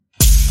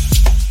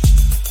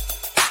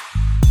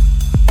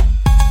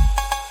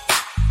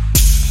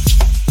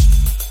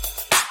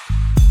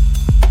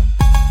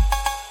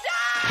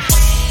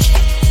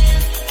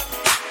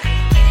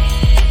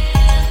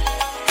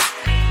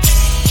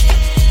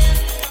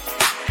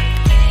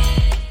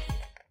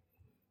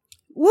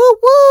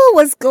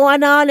What's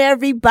going on,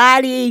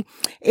 everybody?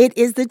 It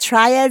is the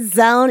Triad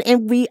Zone,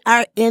 and we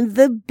are in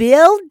the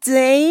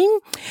building.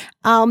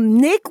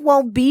 Nick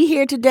won't be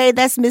here today.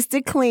 That's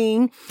Mr.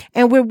 Clean.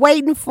 And we're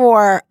waiting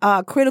for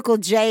Critical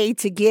J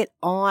to get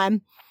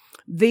on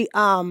the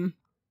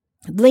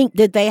link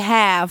that they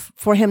have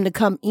for him to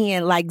come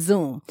in, like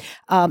Zoom.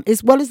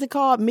 What is it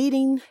called?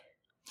 Meeting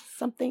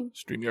something?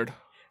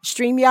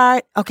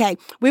 StreamYard. Okay.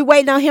 We're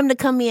waiting on him to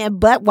come in.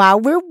 But while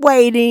we're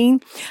waiting,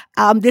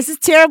 this is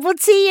Terrible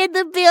T in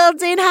the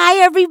building.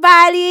 Hi,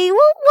 everybody. Woo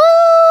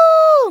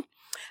woo.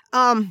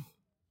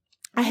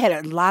 I had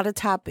a lot of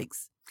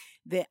topics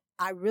that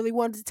I really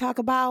wanted to talk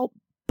about,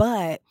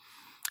 but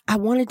I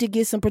wanted to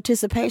get some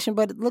participation,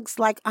 but it looks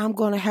like I'm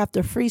going to have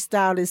to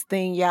freestyle this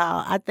thing,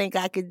 y'all. I think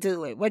I could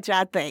do it. What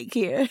y'all think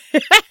here?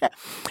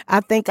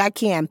 I think I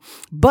can.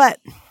 But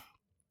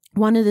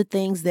one of the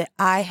things that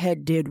I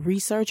had did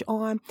research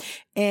on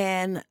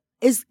and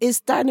is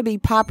starting to be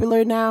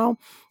popular now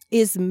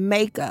is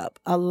makeup.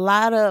 A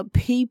lot of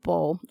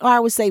people, or I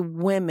would say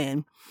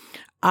women,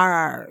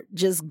 are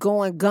just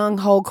going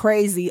gung-ho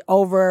crazy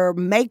over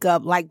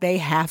makeup, like they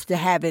have to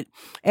have it.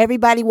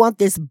 Everybody want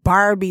this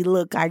Barbie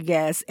look, I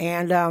guess.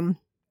 And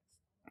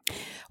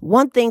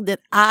one thing that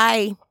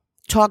I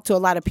talked to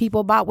a lot of people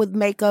about with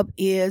makeup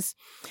is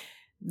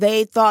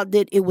they thought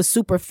that it was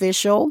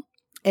superficial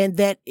and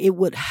that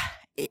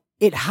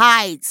it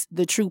hides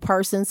the true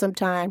person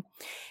sometimes.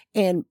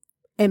 And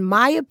in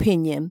my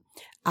opinion,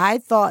 I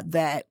thought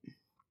that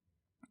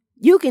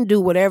you can do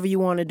whatever you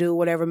want to do,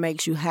 whatever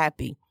makes you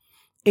happy.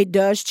 It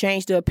does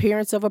change the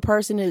appearance of a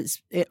person.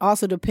 It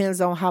also depends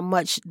on how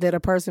much that a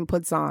person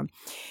puts on.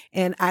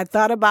 And I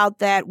thought about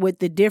that with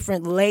the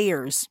different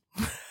layers.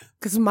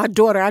 Because my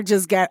daughter, I'm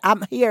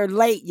here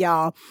late,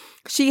 y'all.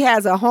 She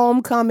has a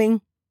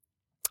homecoming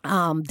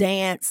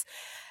dance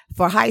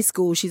for high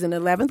school. She's in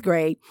 11th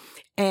grade.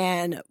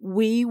 And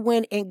we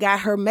went and got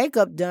her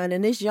makeup done.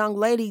 And this young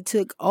lady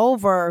took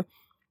over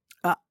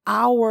an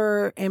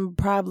hour and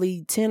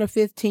probably 10 or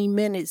 15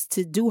 minutes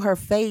to do her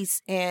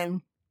face.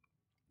 And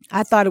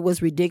I thought it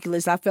was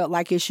ridiculous. I felt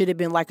like it should have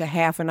been like a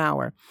half an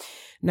hour.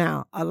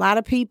 Now, a lot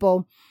of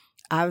people,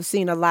 I've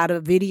seen a lot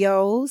of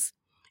videos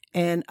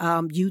and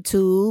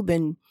YouTube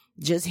and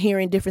just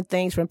hearing different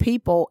things from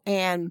people.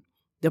 And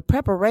the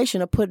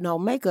preparation of putting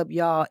on makeup,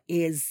 y'all,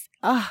 it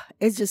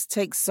just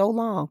takes so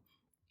long.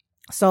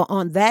 So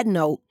on that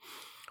note,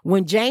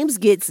 when James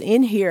gets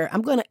in here,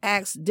 I'm going to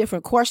ask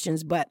different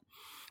questions. But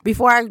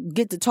before I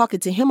get to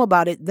talking to him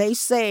about it, they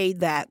say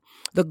that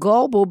the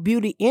global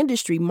beauty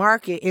industry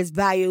market is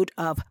valued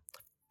of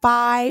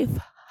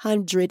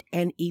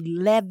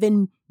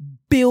 $511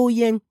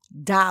 billion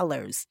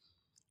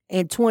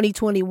in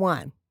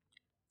 2021.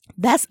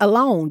 That's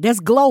alone. That's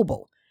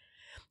global.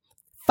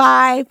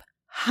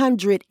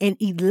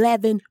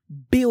 511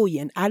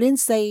 billion. I didn't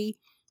say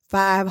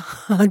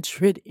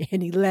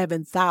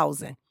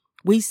 511,000.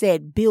 We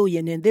said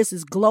billion, and this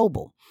is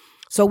global.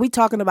 So we're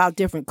talking about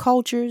different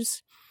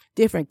cultures,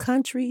 different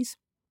countries.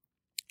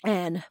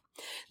 And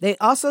they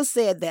also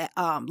said that,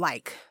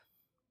 by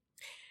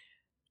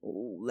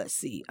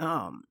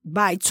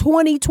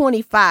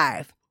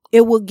 2025,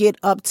 it will get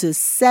up to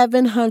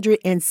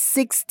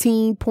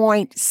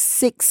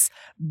 $716.6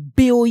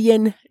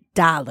 billion.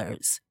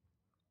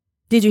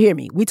 Did you hear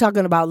me? We're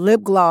talking about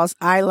lip gloss,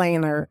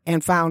 eyeliner,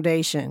 and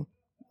foundation,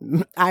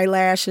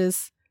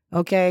 eyelashes,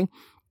 okay?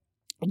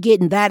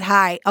 Getting that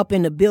high up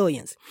in the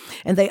billions.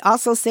 And they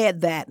also said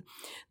that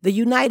the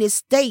United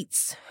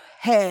States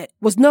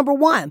was number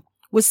one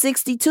with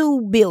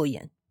 62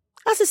 billion.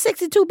 I said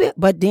 62 billion.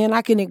 But then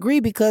I can agree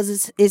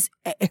because it's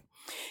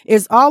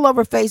all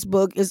over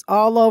Facebook. It's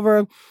all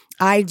over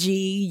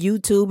IG,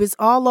 YouTube. It's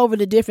all over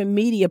the different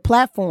media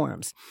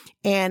platforms.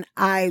 And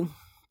I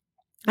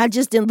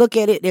just didn't look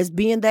at it as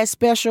being that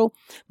special.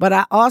 But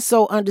I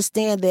also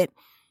understand that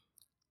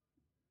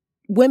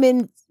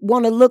women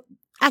want to look,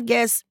 I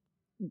guess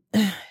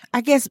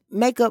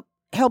makeup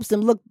helps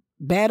them look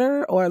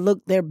better or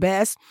look their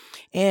best.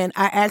 And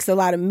I asked a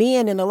lot of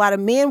men, and a lot of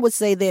men would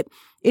say that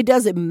it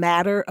doesn't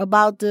matter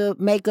about the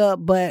makeup,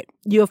 but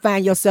you'll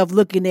find yourself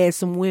looking at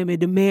some women,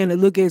 the men will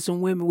look at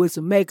some women with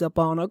some makeup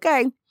on,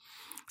 okay?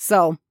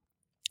 So,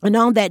 and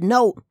on that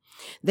note,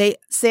 they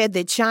said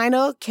that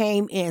China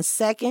came in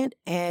second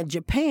and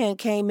Japan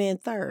came in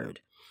third.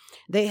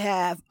 They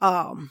have,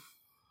 I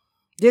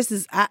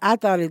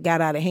thought it got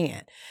out of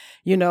hand.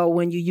 You know,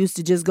 when you used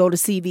to just go to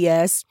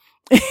CVS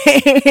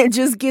and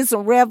just get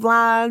some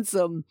Revlon,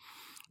 some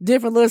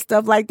different little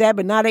stuff like that.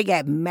 But now they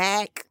got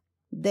MAC.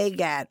 They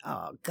got,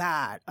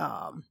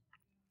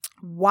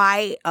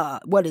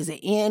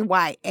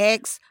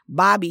 NYX,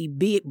 Bobby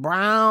B.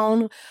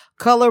 Brown,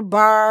 Color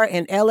Bar,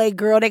 and LA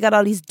Girl. They got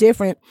all these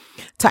different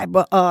type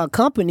of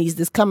companies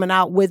that's coming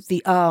out with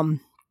the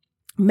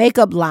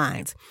makeup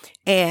lines.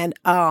 And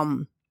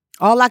all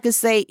I can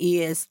say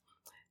is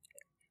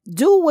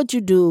do what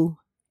you do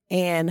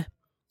and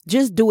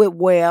just do it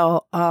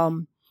well.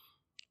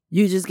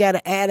 You just got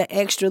to add an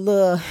extra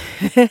little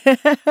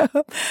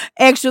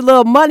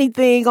money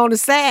thing on the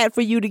side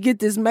for you to get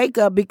this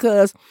makeup,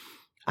 because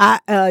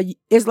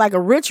It's like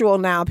a ritual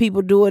now.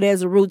 People do it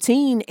as a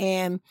routine,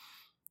 and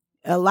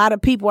a lot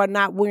of people are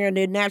not wearing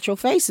their natural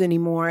face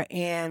anymore.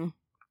 And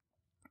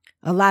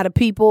a lot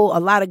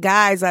of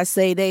guys, I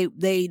say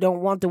they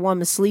don't want the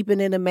woman sleeping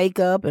in the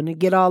makeup and to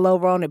get all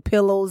over on the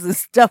pillows and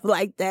stuff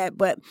like that.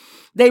 But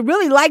they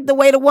really like the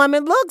way the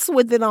woman looks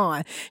with it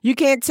on. You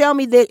can't tell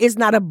me that it's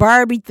not a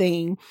Barbie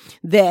thing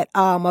that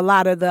a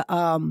lot of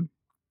the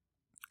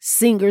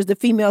singers, the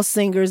female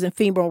singers and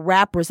female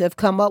rappers have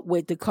come up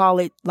with to call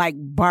it like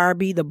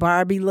Barbie, the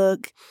Barbie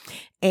look.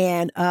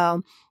 And I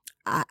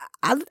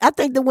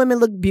think the women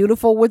look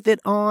beautiful with it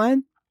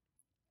on,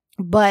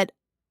 but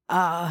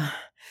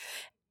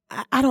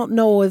I don't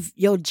know if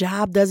your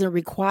job doesn't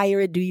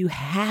require it. Do you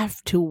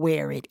have to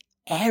wear it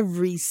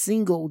every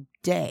single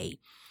day?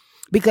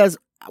 Because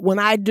when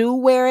I do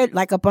wear it,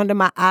 like up under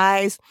my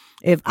eyes,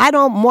 if I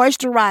don't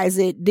moisturize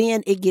it,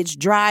 then it gets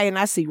dry and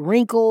I see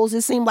wrinkles.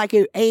 It seems like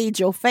it aids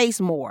your face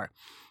more.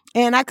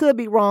 And I could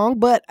be wrong,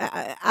 but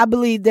I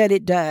believe that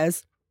it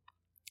does.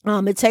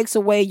 It takes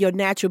away your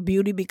natural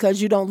beauty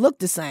because you don't look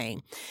the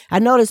same. I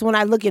notice when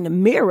I look in the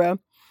mirror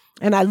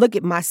and I look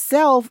at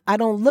myself, I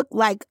don't look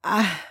like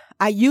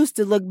I used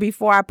to look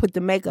before I put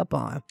the makeup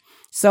on.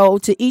 So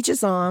to each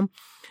his own,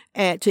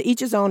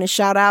 and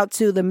shout out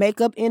to the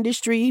makeup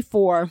industry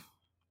for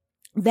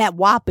that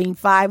whopping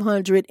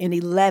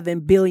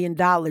 $511 billion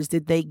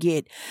that they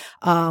get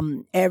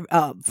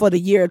for the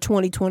year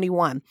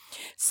 2021.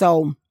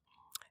 So,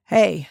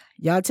 hey,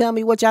 y'all tell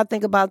me what y'all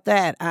think about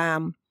that.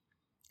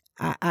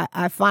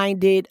 I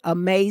find it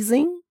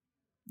amazing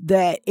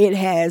that it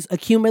has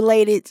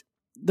accumulated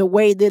the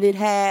way that it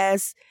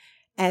has,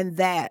 and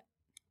that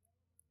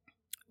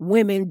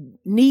women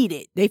need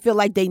it. They feel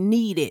like they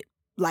need it.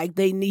 Like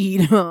they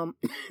need,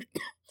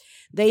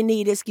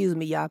 excuse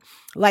me, y'all.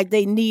 Like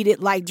they need it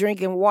like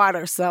drinking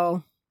water.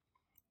 So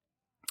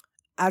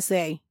I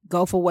say,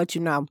 go for what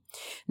you know.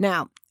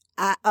 Now,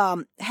 I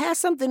have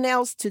something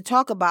else to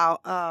talk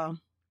about.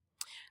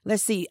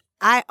 Let's see.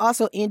 I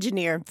also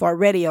engineer for a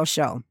radio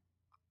show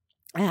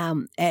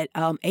at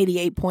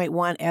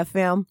 88.1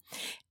 FM.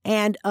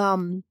 And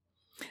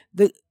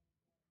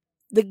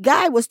the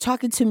guy was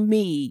talking to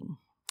me.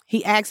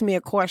 He asked me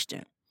a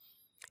question,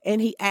 and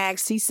he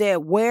said,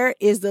 where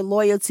is the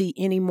loyalty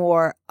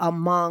anymore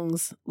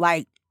amongst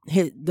like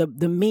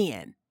the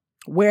men?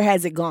 Where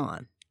has it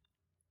gone?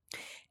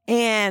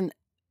 And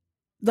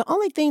the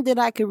only thing that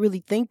I could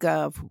really think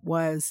of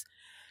was,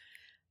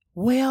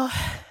 well,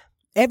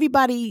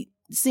 everybody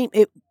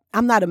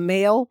I'm not a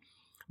male,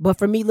 but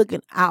for me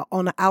looking out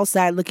on the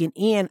outside looking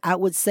in, I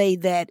would say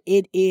that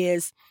it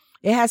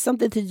has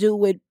something to do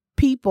with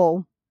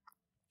people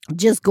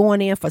just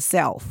going in for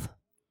self.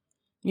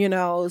 You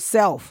know,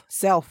 self.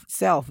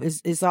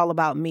 It's all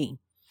about me.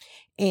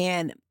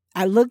 And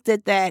I looked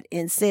at that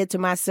and said to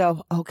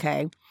myself,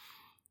 okay,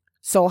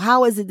 so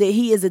how is it that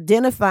he is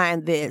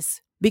identifying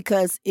this?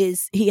 Because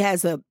he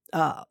has a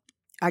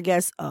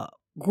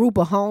group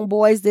of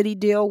homeboys that he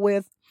deal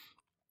with.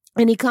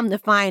 And he come to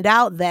find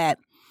out that,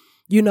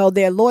 you know,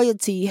 their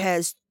loyalty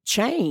has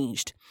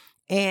changed.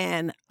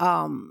 And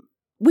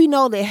we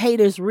know that hate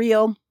is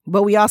real,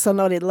 but we also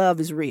know that love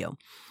is real.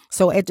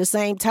 So at the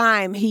same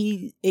time,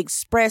 he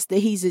expressed that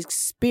he's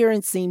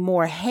experiencing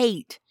more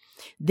hate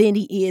than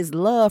he is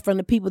love from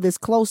the people that's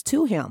close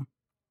to him.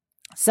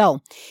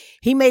 So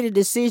he made a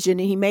decision,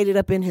 and he made it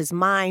up in his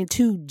mind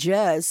to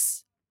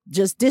just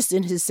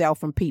distance himself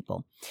from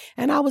people.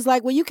 And I was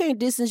like, well, you can't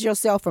distance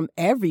yourself from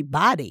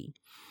everybody,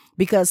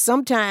 because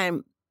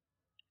sometimes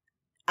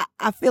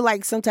I feel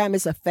like sometimes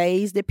it's a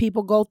phase that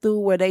people go through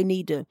where they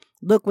need to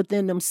look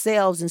within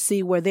themselves and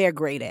see where they're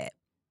great at,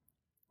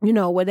 you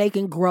know, where they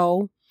can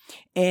grow.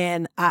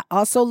 And I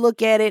also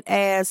look at it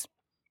as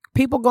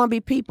people going to be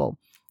people.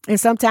 And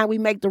sometimes we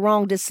make the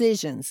wrong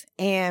decisions,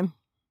 and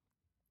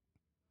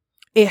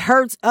it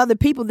hurts other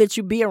people that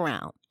you be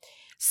around.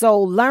 So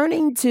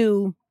learning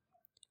to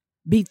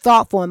be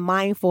thoughtful and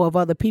mindful of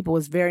other people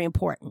is very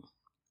important.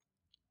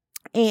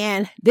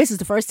 And this is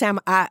the first time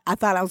I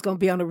thought I was going to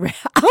be on a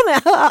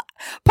podcast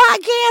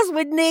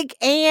with Nick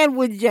and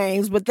with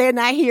James, but they're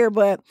not here.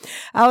 But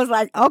I was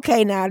like,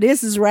 okay, now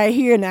this is right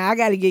here. Now I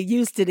got to get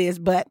used to this.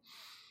 But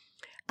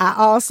I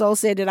also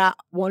said that I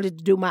wanted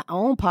to do my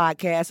own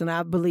podcast, and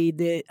I believe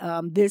that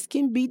this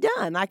can be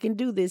done. I can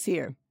do this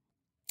here.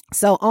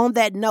 So on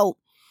that note,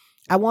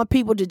 I want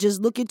people to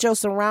just look at your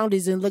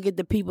surroundings and look at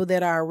the people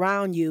that are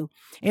around you,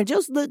 and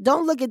just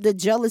don't look at the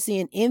jealousy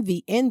and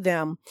envy in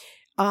them.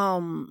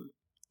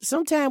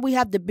 Sometimes we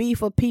have to be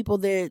for people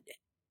that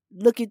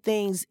look at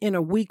things in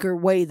a weaker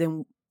way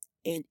than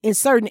in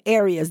certain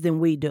areas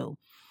than we do.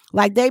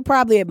 Like they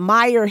probably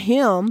admire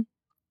him,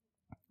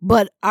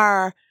 but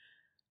are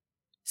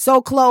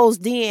so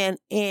closed in,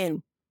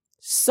 and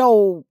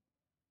so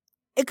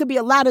it could be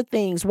a lot of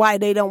things why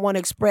they don't want to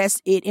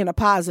express it in a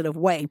positive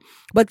way,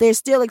 but they're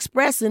still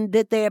expressing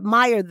that they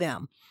admire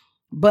them,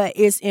 but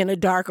it's in a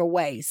darker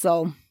way.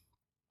 So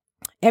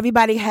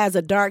everybody has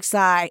a dark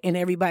side, and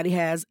everybody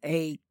has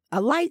a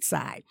light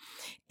side,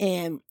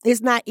 and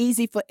it's not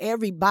easy for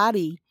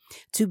everybody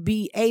to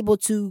be able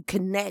to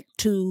connect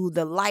to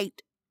the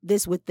light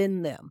that's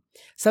within them.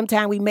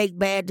 Sometimes we make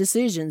bad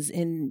decisions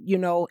and,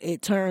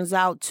 it turns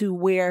out to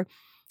where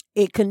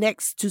it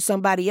connects to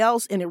somebody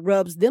else and it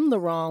rubs them the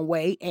wrong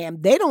way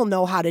and they don't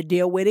know how to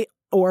deal with it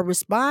or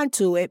respond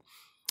to it.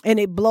 And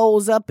it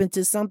blows up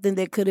into something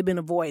that could have been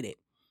avoided.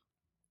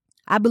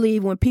 I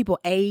believe when people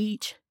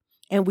age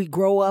and we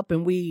grow up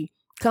and we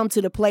come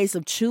to the place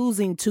of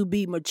choosing to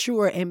be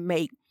mature and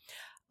make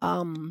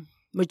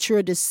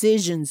mature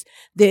decisions,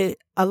 that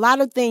a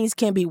lot of things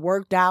can be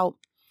worked out.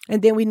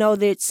 And then we know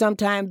that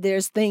sometimes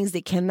there's things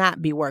that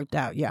cannot be worked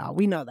out, y'all.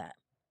 We know that.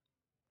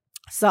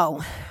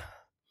 So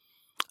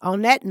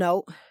on that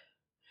note,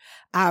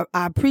 I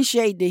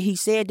appreciate that he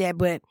said that,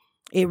 but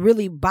it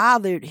really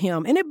bothered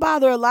him. And it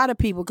bothered a lot of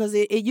people because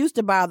it used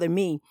to bother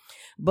me.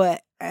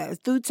 But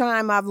through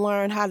time, I've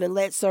learned how to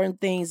let certain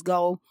things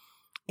go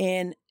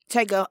and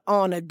take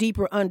on a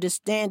deeper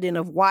understanding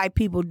of why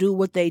people do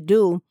what they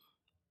do.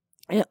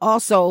 And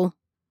also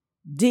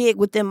dig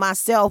within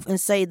myself and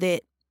say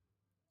that,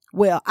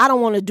 well, I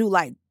don't want to do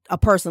like a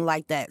person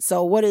like that.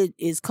 So what it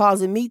is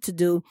causing me to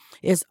do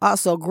is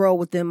also grow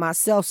within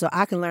myself so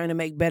I can learn to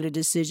make better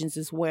decisions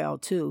as well,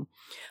 too.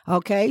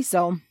 Okay,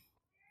 so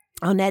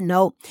on that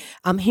note,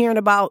 I'm hearing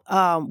about,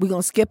 we're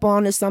going to skip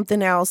on to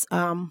something else.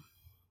 And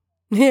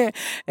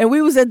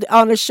we was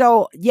on the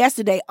show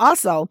yesterday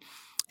also,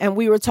 and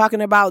we were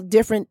talking about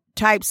different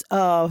types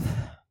of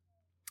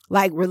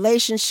like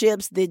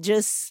relationships that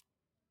just,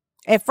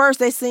 at first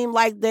they seem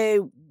like they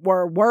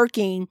were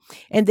working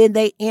and then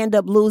they end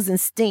up losing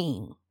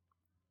steam.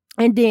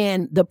 And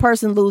then the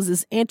person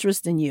loses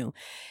interest in you.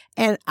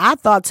 And I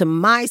thought to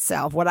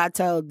myself, what I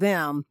told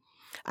them,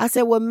 I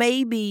said, well,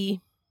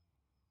 maybe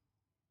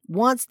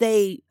once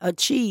they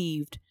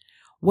achieved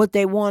what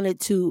they wanted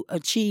to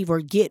achieve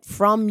or get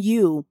from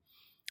you,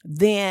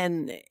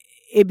 then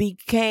it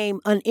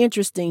became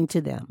uninteresting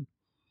to them.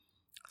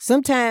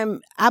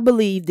 Sometimes I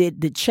believe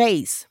that the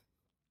chase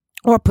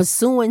or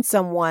pursuing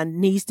someone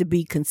needs to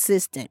be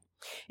consistent.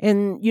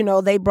 And,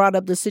 they brought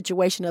up the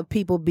situation of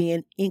people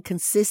being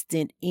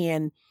inconsistent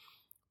in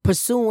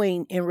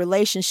pursuing in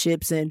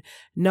relationships, and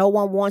no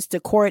one wants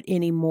to court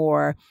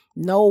anymore.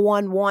 No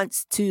one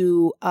wants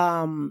to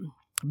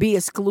be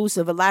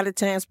exclusive. A lot of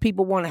times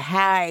people want to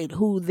hide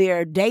who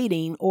they're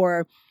dating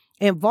or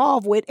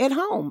involved with at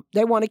home.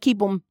 They want to keep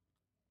them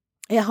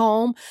at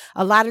home.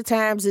 A lot of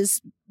times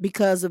it's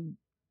because of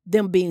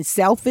them being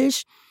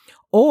selfish,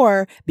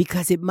 or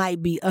because it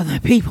might be other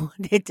people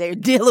that they're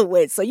dealing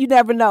with. So you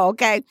never know,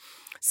 okay?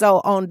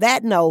 So on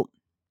that note,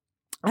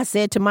 I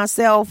said to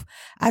myself,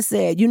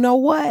 you know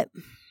what?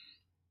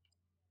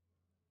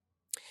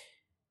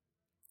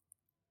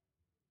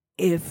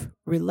 If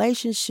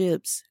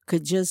relationships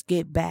could just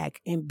get back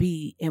and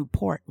be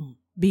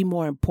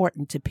more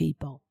important to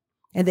people,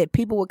 and that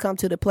people would come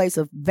to the place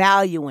of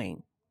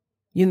valuing,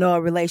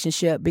 a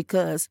relationship,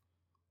 because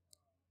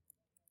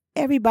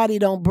everybody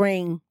don't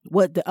bring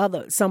what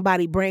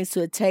somebody brings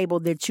to a table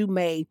that you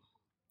may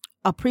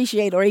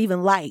appreciate or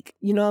even like.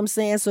 You know what I'm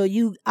saying? So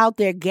you out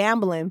there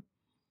gambling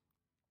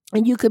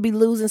and you could be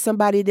losing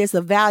somebody that's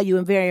of value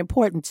and very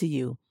important to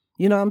you.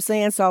 You know what I'm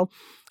saying? So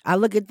I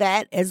look at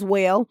that as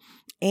well.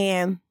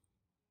 And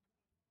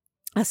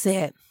I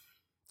said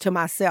to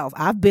myself,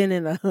 I've been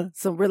in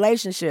some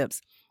relationships,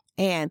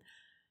 and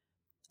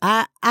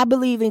I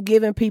believe in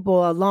giving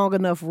people a long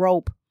enough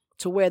rope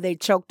to where they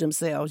choke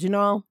themselves,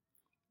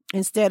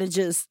 instead of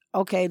just,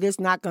 okay, this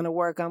not going to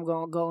work, I'm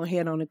going to go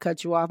ahead on and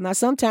cut you off. Now,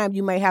 sometimes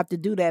you may have to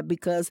do that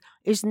because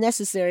it's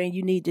necessary and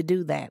you need to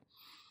do that.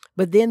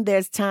 But then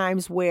there's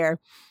times where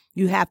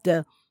you have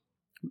to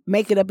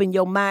make it up in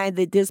your mind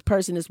that this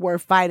person is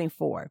worth fighting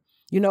for.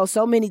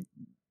 So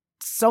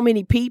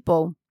many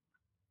people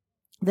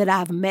that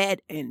I've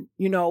met, and,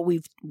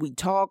 we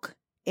talk,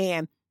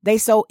 and they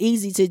so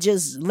easy to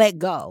just let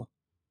go.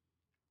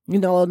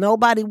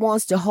 Nobody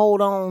wants to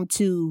hold on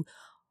to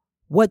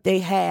what they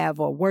have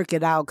or work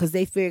it out because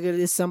they figure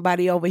there's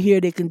somebody over here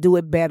that can do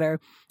it better,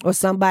 or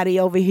somebody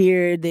over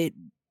here that,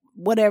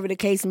 whatever the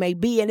case may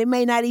be. And it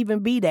may not even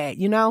be that,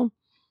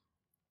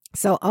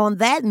 So on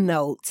that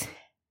note,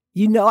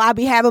 I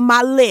be having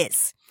my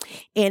list,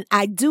 and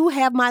I do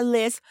have my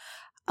list.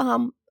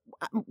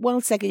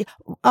 1 second.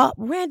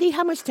 Randy,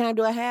 how much time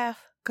do I have?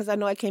 Because I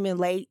know I came in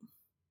late.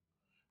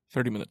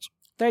 30 minutes.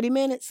 30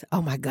 minutes?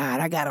 Oh, my God.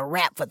 I got a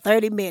rap for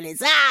 30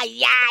 minutes. Yeah.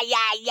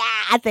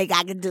 I think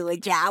I can do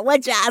it, y'all.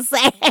 What y'all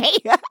say?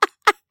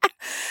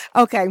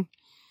 Okay.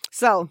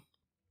 So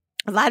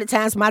a lot of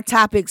times my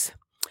topics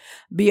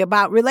be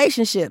about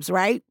relationships,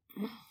 right?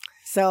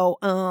 So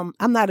I'm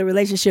not a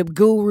relationship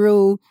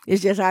guru.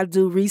 It's just I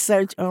do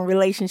research on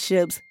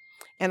relationships.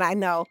 And I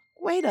know,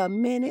 wait a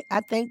minute.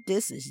 I think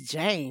this is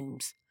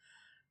James.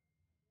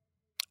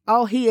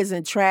 Oh, he is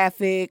in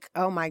traffic.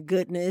 Oh, my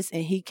goodness.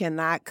 And he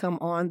cannot come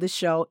on the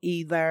show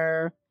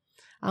either.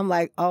 I'm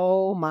like,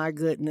 oh, my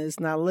goodness.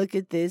 Now, look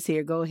at this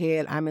here. Go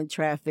ahead. I'm in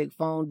traffic.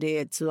 Phone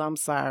dead, too. I'm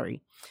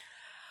sorry.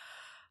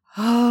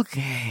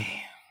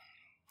 Okay.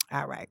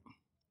 All right.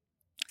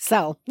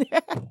 So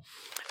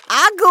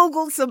I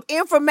Googled some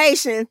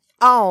information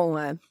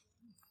on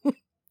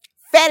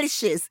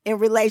fetishes in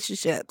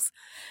relationships.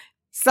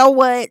 So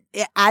what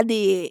I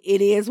did,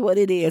 it is what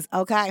it is,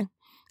 okay?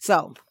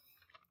 So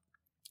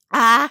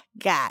I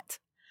got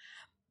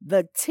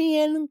the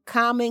 10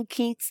 common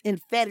kinks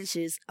and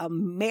fetishes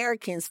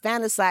Americans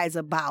fantasize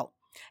about.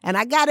 And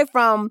I got it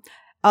from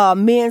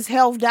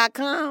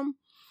menshealth.com.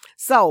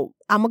 So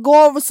I'm going to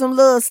go over some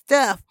little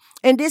stuff.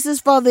 And this is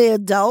for the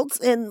adults.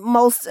 And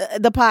most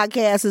the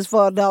podcast is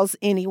for adults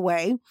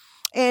anyway.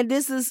 And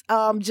this is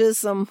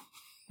just some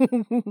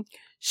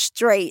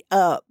straight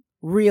up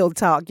real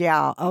talk,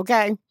 y'all.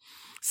 Okay.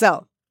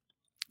 So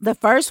the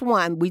first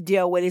one we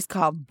deal with is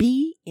called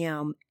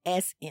BMSM.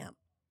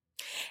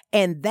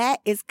 And that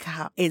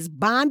is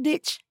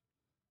bondage,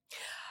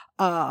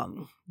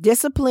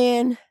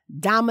 discipline,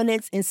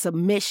 dominance, and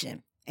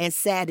submission, and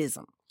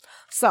sadism.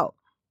 So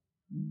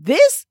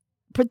this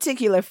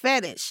particular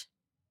fetish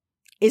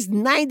is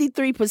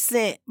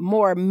 93%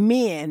 more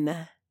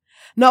men.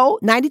 No,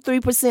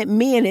 93%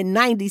 men and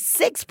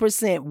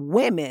 96%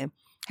 women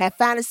have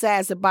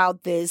fantasized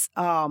about this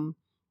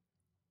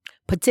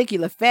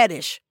particular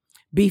fetish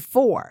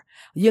before.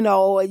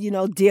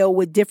 Deal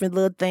with different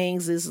little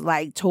things is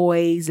like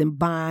toys and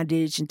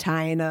bondage and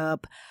tying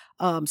up,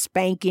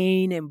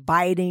 spanking and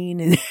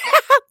biting and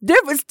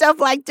different stuff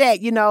like that,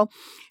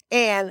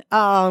 And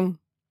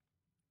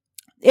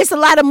it's a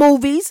lot of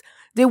movies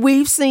that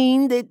we've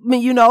seen that,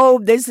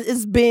 this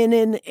has been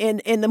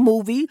in the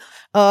movie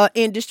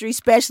industry,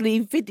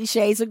 especially 50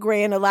 Shades of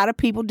Grey. And a lot of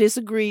people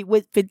disagree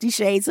with 50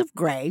 Shades of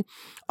Grey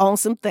on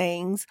some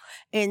things.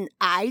 And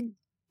I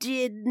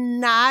did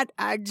not.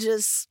 I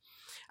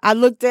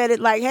looked at it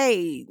like,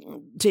 hey,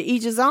 to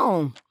each his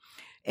own.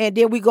 And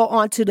then we go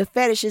on to the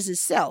fetishes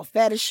itself.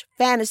 Fetish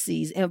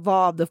fantasies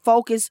involve the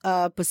focus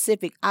of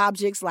specific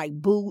objects like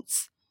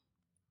boots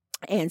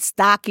and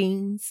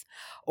stockings,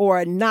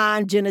 or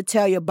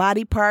non-genitalia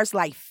body parts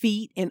like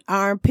feet and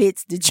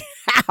armpits that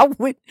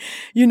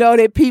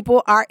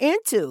people are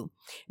into.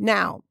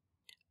 Now,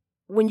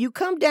 when you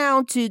come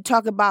down to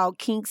talk about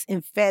kinks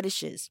and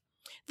fetishes,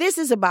 this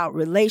is about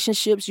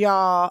relationships,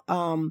 y'all.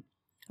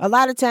 A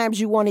lot of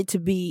times you want it to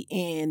be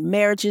in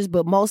marriages,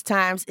 but most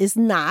times it's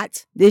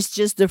not. It's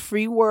just the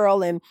free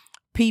world and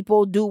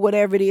people do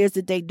whatever it is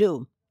that they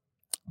do.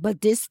 But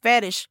this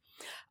fetish,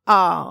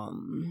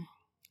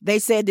 they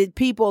said that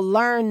people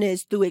learn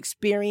this through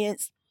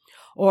experience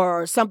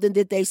or something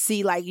that they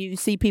see, like you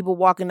see people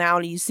walking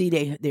out and you see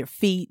their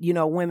feet,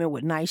 women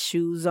with nice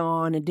shoes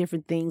on and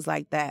different things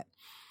like that.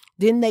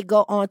 Then they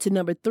go on to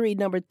number 3.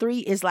 Number 3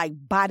 is like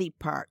body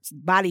parts,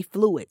 body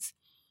fluids.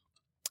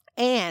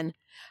 And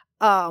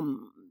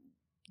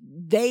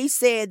they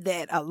said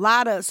that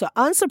so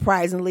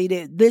unsurprisingly,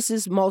 that this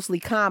is mostly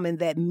common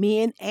that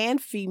men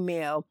and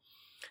female,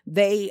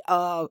 they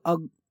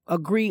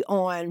agree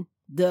on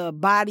the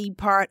body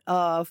part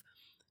of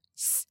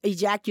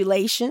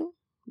ejaculation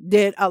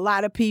that a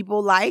lot of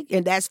people like,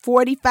 and that's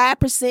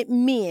 45%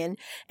 men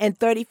and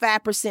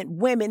 35%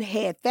 women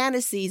had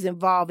fantasies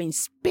involving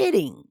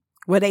spitting,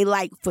 where they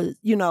like for,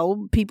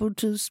 people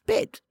to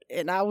spit.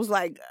 And I was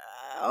like,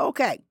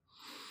 okay,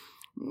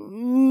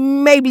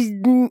 maybe,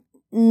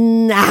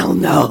 I don't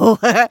know.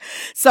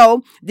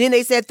 So then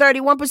they said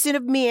 31%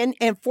 of men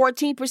and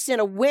 14%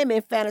 of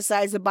women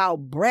fantasize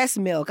about breast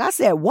milk. I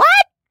said, what?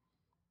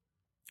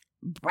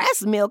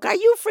 Breast milk? Are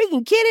you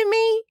freaking kidding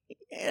me?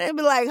 And they'd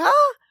be like,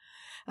 huh?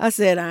 I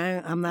said,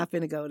 I'm not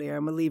finna go there.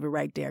 I'm gonna leave it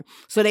right there.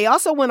 So they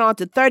also went on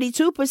to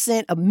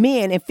 32% of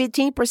men and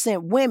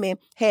 15% women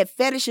had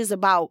fetishes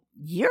about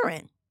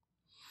urine.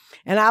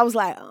 And I was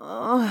like,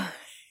 oh,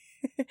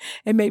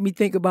 it made me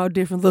think about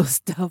different little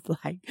stuff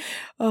like,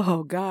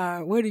 oh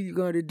God, what are you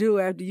going to do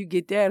after you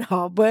get that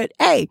off? But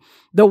hey,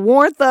 the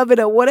warmth of it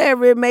or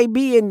whatever it may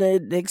be and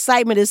the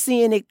excitement of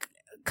seeing it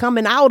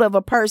coming out of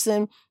a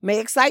person may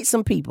excite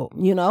some people.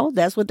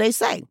 That's what they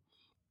say.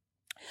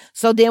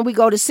 So then we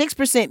go to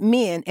 6%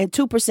 men and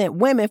 2%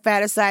 women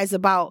fantasize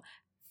about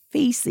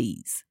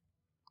feces.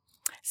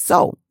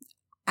 So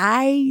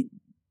I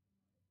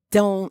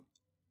don't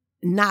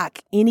knock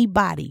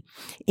anybody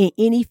in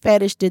any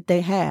fetish that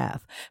they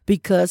have,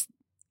 because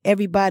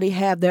everybody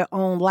have their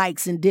own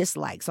likes and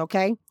dislikes.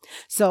 Okay.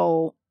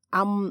 So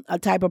I'm a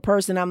type of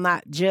person, I'm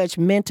not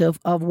judgmental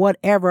of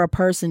whatever a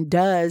person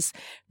does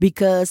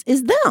because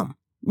it's them,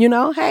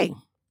 hey.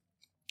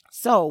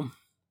 So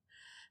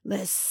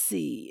let's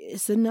see.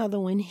 It's another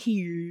one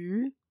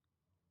here.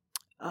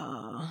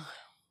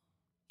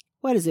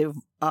 What is it?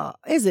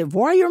 Is it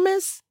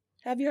voyeurism?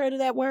 Have you heard of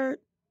that word?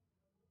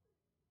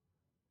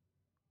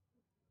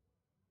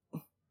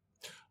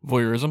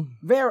 Voyeurism?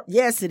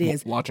 Yes, it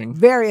is. Watching.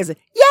 Voyeurism.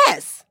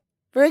 Yes.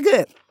 Very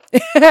good.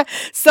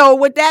 So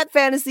what that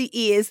fantasy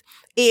is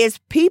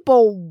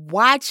people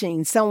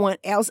watching someone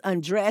else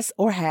undress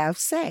or have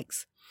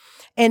sex.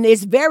 And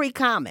it's very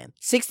common.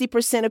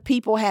 60% of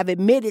people have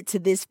admitted to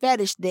this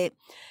fetish that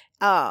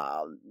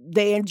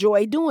they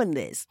enjoy doing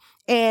this.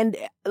 And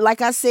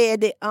like I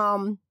said,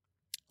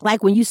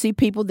 like when you see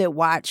people that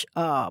watch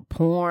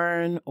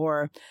porn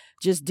or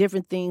just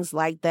different things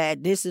like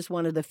that, this is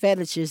one of the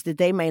fetishes that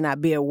they may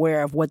not be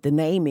aware of what the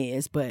name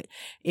is, but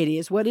it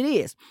is what it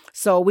is.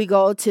 So we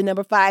go to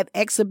number 5,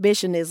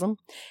 exhibitionism.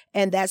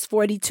 And that's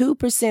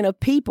 42% of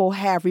people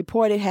have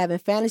reported having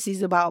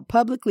fantasies about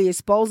publicly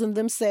exposing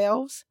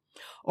themselves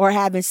or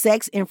having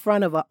sex in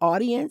front of an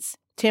audience.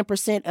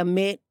 10%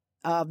 admit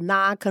of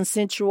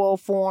non-consensual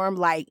form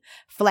like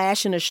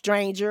flashing a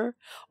stranger,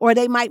 or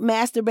they might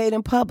masturbate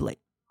in public.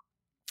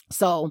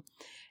 So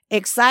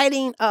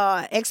exciting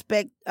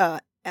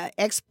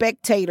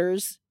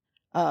spectators,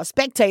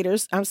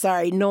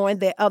 knowing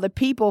that other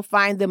people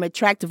find them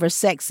attractive or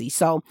sexy.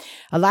 So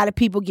a lot of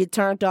people get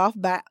turned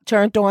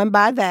on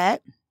by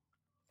that.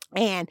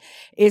 And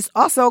it's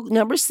also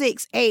number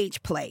 6,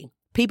 age play.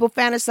 People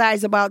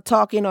fantasize about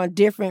talking on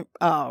different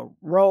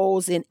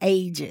roles and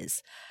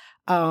ages.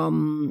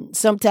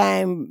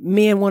 Sometimes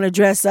men want to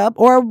dress up,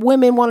 or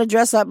women want to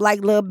dress up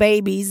like little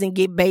babies and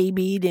get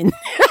babied and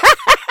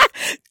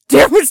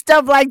different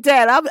stuff like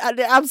that.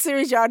 I'm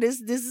serious, y'all. This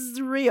is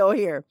real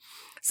here.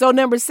 So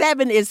number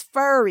 7 is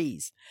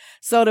furries.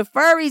 So the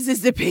furries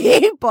is the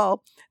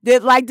people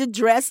that like to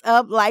dress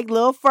up like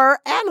little fur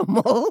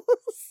animals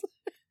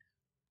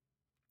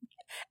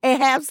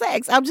and have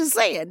sex. I'm just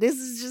saying, this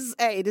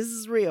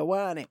is real,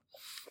 wasn't it?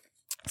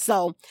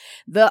 So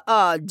the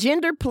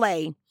gender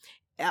play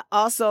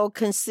also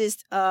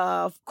consists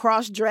of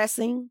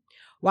cross-dressing,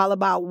 while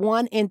about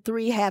 1 in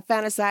 3 have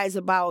fantasized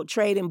about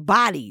trading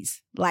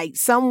bodies. Like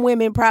some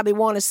women probably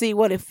want to see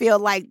what it feels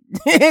like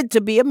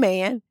to be a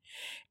man,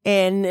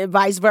 and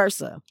vice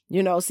versa.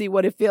 See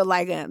what it feels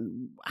like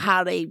and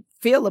how they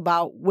feel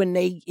about when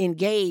they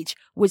engage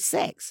with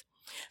sex.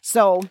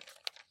 So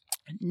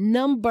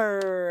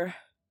number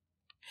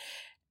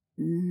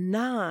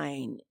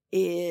 9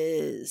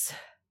 is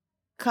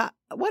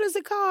what is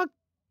it called?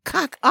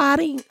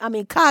 Cock-oding.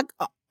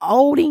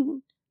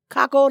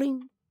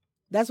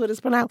 That's what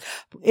it's pronounced.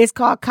 It's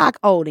called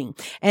cock-oding.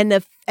 And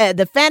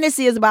the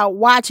fantasy is about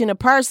watching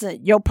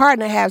your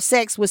partner have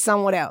sex with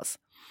someone else.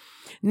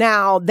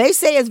 Now, they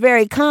say it's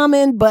very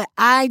common, but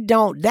I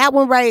don't. That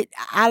one, right?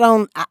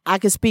 I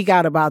can speak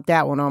out about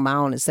that one on my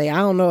own and say, I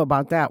don't know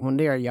about that one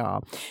there,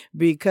 y'all.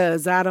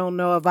 Because I don't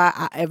know if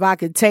I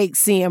could take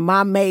seeing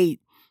my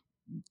mate,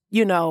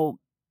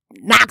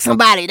 knock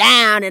somebody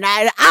down, and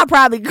I'll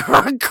probably cry.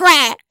 I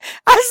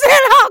said,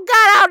 oh God,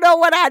 I don't know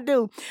what I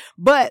do.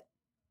 But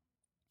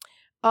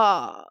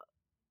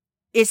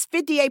it's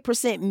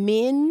 58%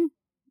 men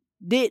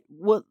that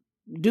will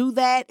do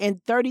that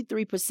and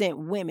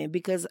 33% women,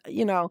 because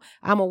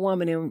I'm a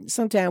woman and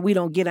sometimes we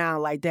don't get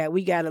on like that.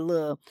 We got a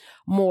little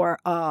more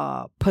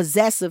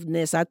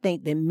possessiveness, I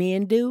think, than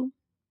men do.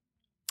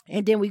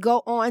 And then we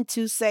go on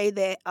to say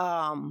that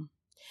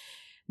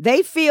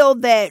they feel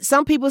that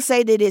some people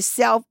say that it's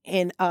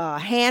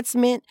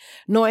self-enhancement,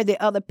 knowing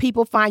that other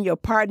people find your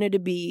partner to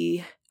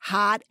be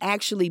hot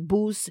actually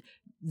boosts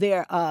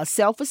their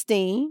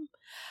self-esteem.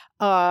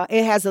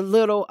 It has a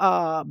little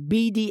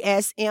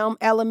BDSM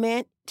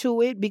element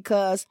to it,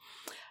 because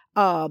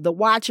the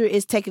watcher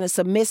is taking a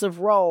submissive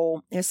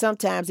role, and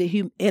sometimes it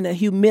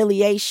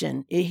humiliates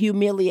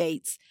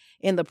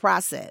in the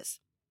process.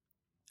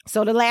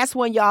 So the last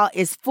one, y'all,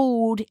 is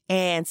food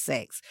and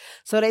sex.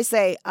 So they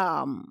say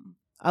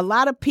a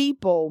lot of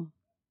people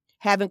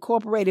have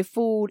incorporated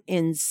food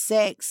in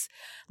sex,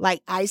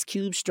 like ice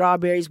cubes,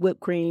 strawberries, whipped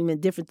cream, and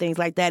different things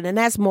like that. And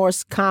that's more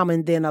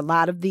common than a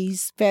lot of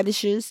these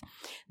fetishes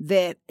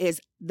that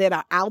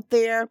are out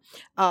there.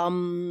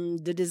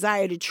 The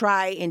desire to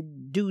try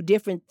and do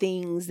different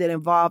things that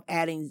involve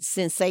adding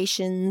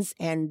sensations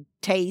and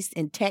taste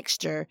and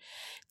texture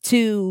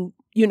to,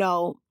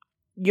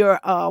 your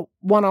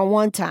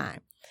one-on-one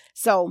time.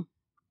 So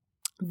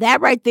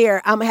that right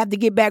there, I'm going to have to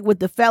get back with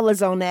the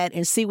fellas on that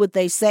and see what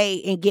they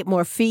say and get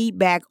more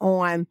feedback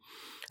on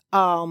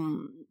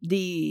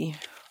the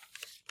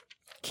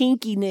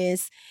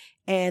kinkiness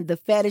and the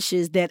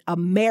fetishes that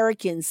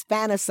Americans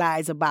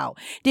fantasize about.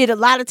 Did a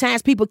lot of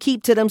times people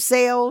keep to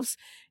themselves,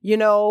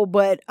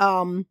 but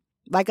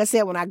like I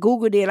said, when I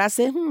Googled it, I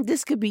said,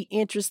 this could be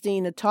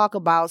interesting to talk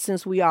about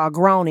since we are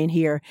grown in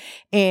here,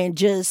 and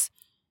just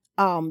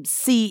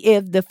see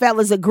if the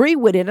fellas agree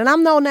with it. And I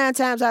know 9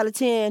 times out of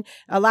 10,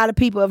 a lot of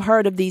people have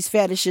heard of these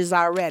fetishes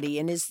already,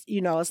 and it's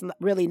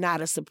really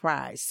not a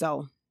surprise.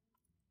 So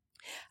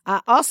I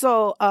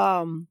also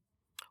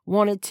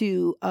wanted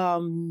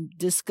to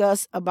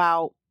discuss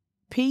about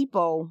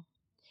people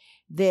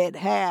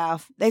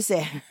that they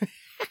said,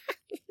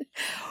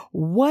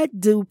 what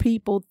do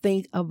people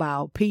think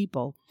about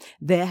people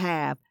that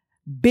have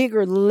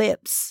bigger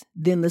lips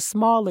than the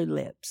smaller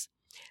lips?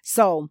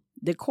 So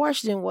the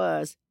question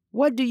was,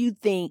 what do you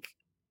think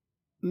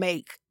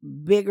make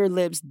bigger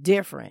lips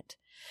different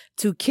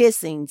to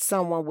kissing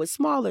someone with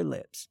smaller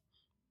lips?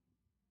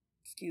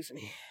 Excuse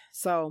me.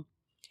 So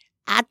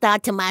I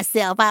thought to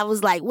myself, I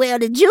was like, well,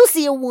 the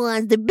juicier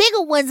ones, the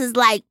bigger ones is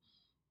like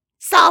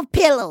soft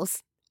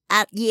pillows.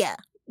 Yeah,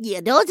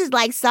 those is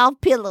like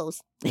soft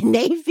pillows, and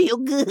they feel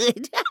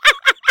good.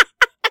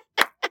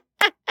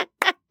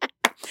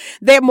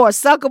 They're more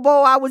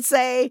suckable, I would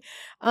say.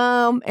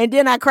 And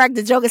then I cracked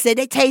the joke and said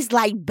they taste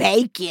like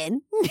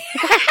bacon.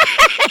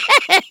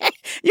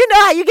 You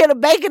know how you get a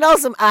bacon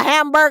on a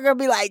hamburger and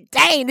be like,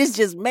 dang, this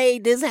just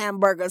made this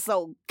hamburger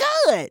so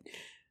good.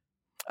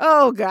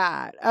 Oh,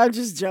 God. I'm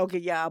just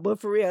joking, y'all. But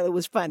for real, it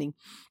was funny.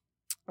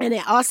 And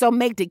it also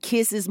make the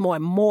kisses more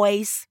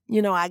moist.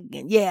 You know,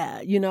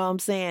 you know what I'm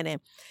saying?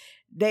 And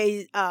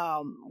they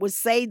would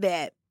say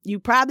that you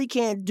probably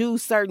can't do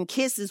certain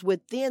kisses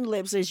with thin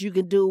lips as you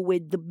can do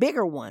with the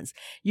bigger ones.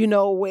 You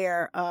know,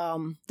 where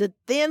the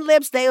thin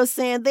lips, they were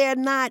saying they're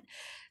not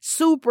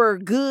super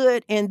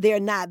good and they're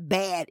not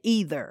bad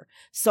either.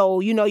 So,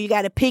 you know, you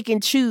got to pick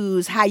and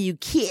choose how you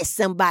kiss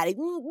somebody.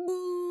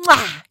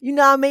 You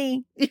know what I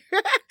mean?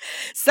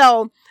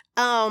 So,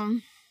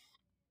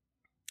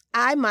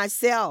 I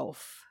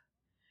myself,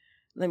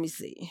 let me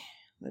see.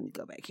 Let me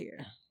go back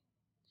here.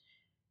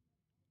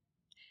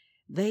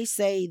 They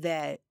say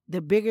that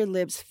the bigger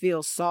lips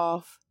feel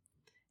soft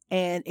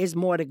and it's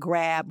more to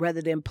grab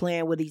rather than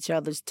playing with each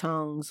other's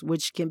tongues,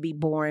 which can be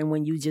boring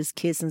when you just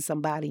kissing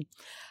somebody.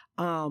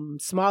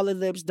 Smaller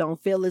lips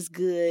don't feel as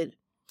good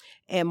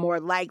and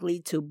more likely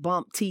to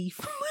bump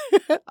teeth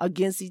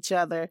against each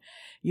other,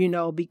 you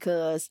know,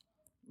 because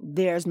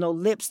there's no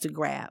lips to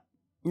grab.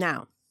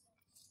 Now,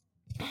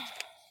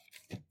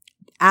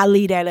 I'll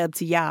leave that up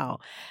to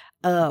y'all.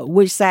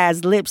 Which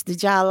size lips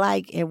did y'all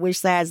like and which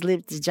size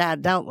lips did y'all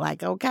don't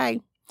like,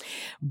 okay?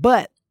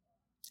 But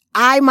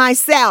I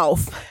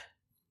myself,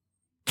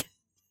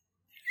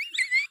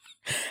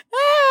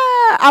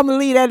 I'm going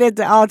to leave that at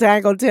the altar. I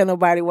ain't going to tell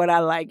nobody what I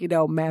like. It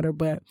don't matter.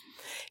 But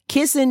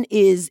kissing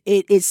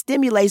it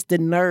stimulates the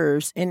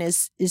nerves and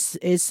it's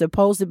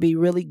supposed to be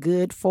really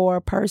good for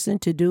a person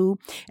to do.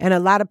 And a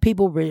lot of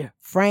people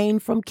refrain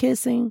from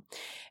kissing.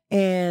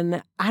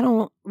 And I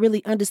don't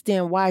really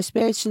understand why,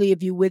 especially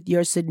if you're with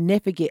your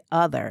significant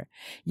other.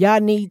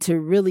 Y'all need to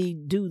really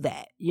do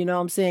that. You know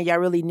what I'm saying? Y'all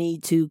really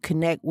need to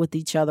connect with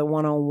each other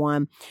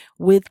one-on-one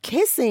with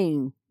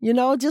kissing, you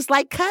know, just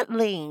like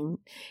cuddling.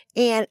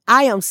 And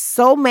I am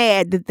so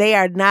mad that they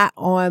are not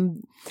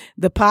on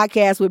the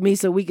podcast with me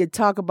so we could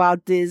talk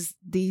about these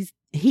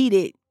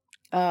heated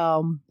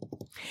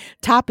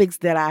topics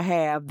that I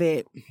have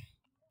that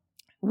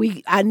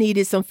I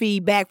needed some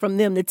feedback from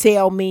them to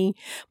tell me,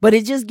 but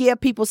it just give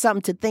people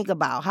something to think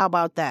about. How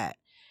about that?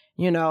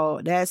 You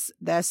know, that's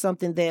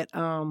something that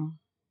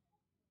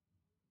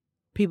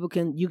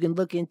you can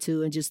look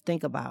into and just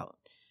think about.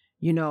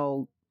 You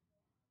know,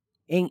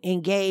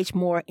 engage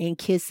more in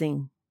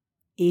kissing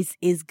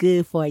is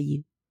good for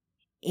you,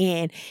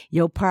 and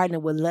your partner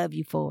will love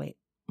you for it.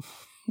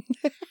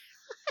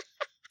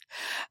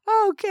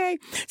 Okay,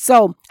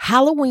 so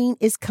Halloween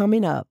is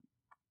coming up.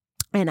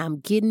 And I'm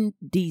getting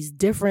these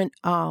different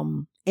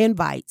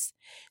invites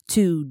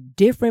to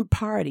different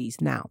parties.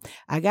 Now,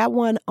 I got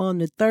one on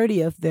the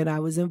 30th that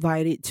I was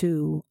invited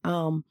to.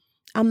 I'm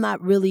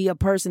not really a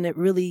person that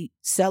really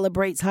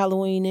celebrates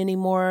Halloween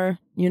anymore,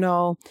 you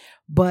know,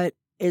 but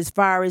as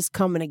far as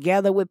coming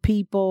together with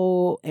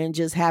people and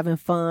just having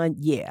fun,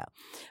 yeah.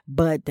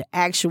 But the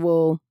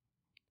actual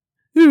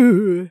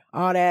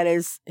all that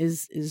is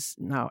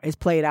no, it's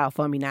played out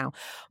for me now.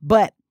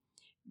 But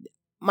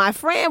my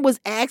friend was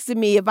asking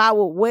me if I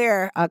would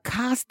wear a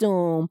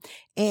costume,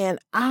 and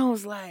I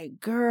was like,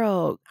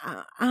 girl,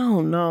 I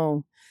don't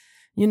know.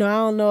 You know, I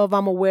don't know if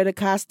I'm going to wear the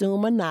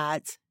costume or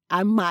not.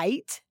 I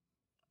might.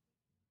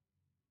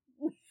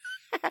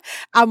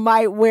 I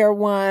might wear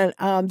one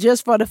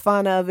just for the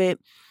fun of it.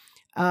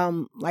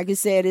 Like I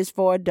said, it's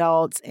for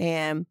adults,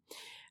 and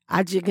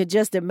I could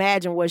just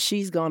imagine what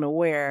she's going to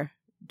wear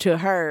to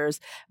hers.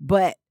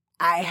 But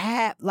I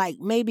have like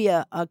maybe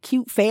a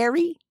cute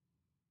fairy.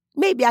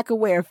 Maybe I could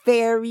wear a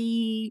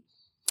fairy,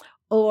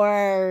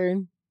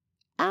 or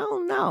I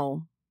don't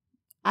know.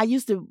 I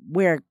used to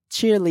wear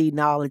cheerleading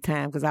all the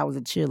time because I was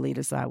a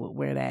cheerleader, so I would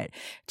wear that.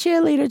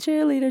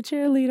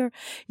 Cheerleader.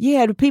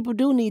 Yeah, the people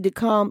do need to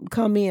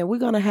come in. We're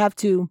going to have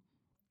to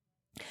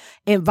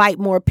invite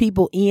more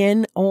people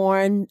in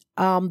on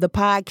the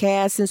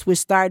podcast since we're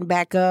starting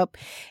back up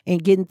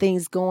and getting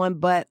things going.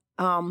 But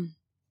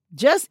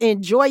just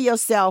enjoy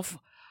yourself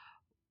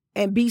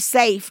and be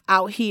safe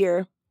out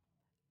here.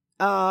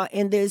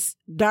 In this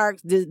dark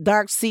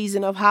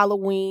season of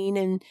Halloween.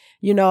 And,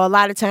 you know, a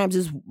lot of times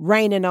it's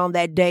raining on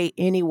that day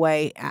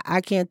anyway.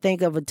 I can't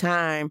think of a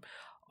time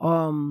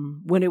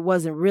when it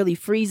wasn't really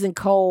freezing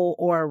cold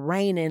or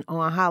raining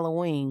on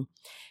Halloween.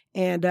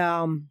 And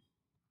a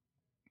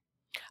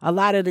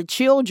lot of the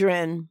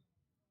children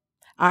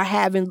are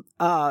having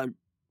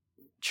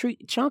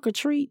trunk or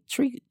treat,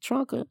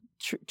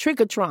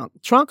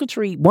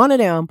 one of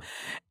them.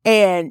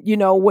 And, you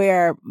know,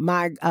 where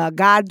my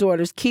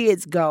goddaughter's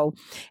kids go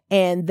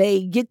and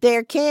they get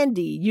their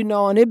candy, you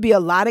know, and it'd be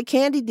a lot of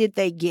candy that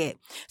they get.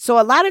 So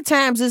a lot of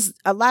times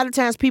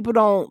people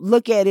don't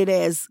look at it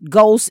as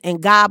ghosts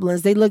and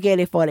goblins. They look at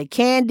it for the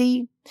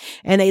candy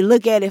and they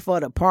look at it for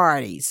the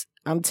parties.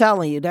 I'm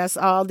telling you, that's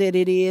all that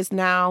it is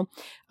now.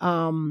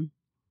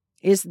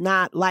 It's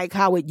not like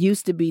how it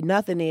used to be.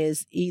 Nothing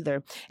is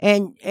either.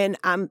 And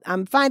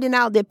I'm finding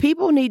out that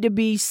people need to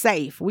be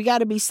safe. We got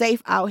to be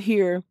safe out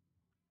here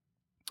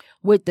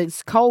with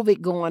this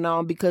COVID going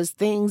on, because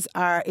things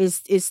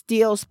is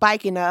still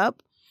spiking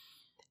up.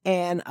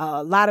 And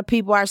a lot of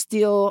people are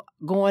still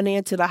going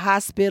into the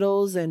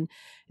hospitals, and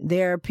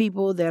there are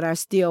people that are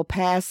still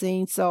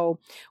passing. So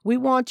we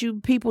want you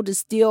people to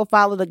still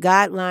follow the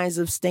guidelines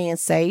of staying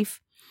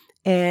safe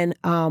and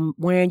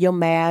wearing your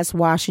mask,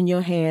 washing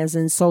your hands,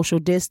 and social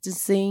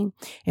distancing.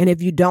 And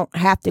if you don't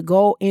have to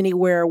go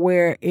anywhere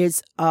where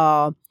it's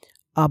a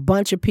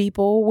bunch of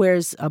people, where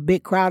it's a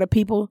big crowd of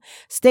people,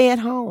 stay at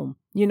home.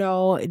 You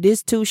know,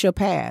 this too shall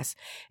pass.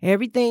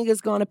 Everything is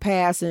going to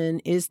pass,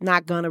 and it's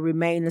not going to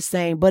remain the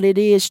same, but it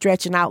is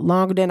stretching out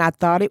longer than I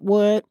thought it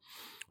would.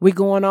 We're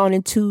going on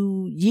in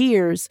 2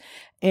 years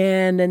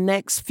and the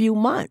next few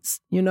months,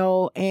 you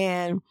know,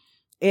 and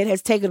it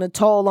has taken a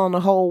toll on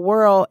the whole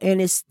world,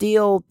 and it's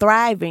still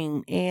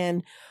thriving.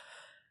 And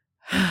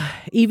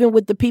even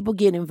with the people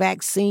getting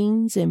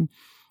vaccines, and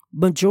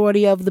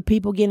majority of the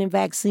people getting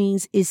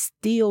vaccines is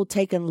still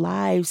taking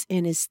lives,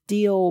 and is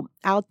still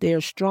out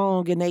there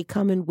strong, and they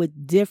coming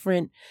with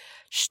different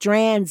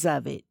strands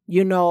of it,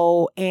 you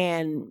know,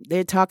 and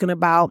they're talking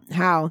about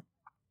how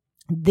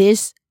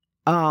this,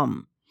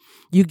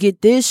 you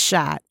get this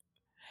shot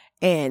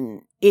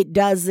and it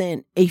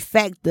doesn't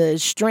affect the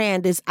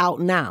strand that's out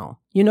now.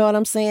 You know what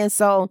I'm saying?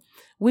 So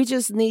we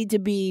just need to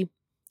be,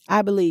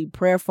 I believe,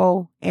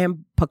 prayerful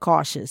and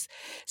precautious.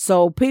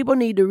 So people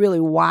need to really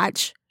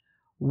watch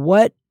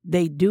what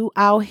they do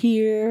out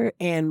here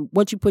and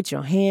what you put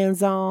your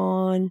hands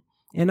on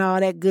and all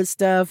that good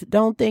stuff.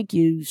 Don't think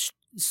you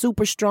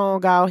super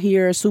strong out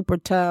here, super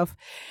tough.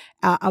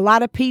 A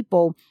lot of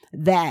people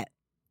that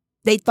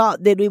they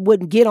thought that it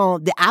wouldn't get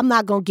on. I'm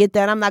not going to get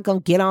that. I'm not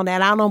going to get on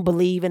that. I don't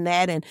believe in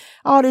that, and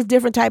all this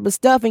different type of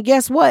stuff. And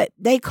guess what?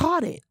 They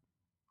caught it.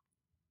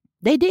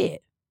 They did.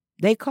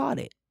 They caught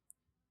it.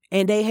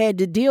 And they had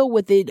to deal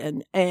with it,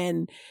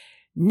 and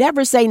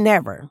never say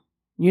never.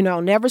 You know,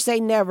 never say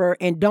never,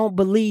 and don't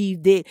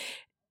believe that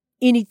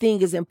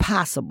anything is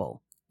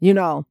impossible. You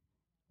know,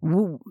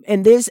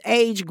 in this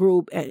age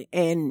group,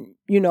 and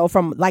you know,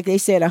 from, like they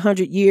said,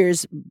 100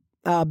 years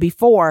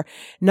before,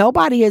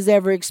 nobody has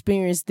ever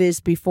experienced this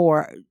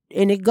before.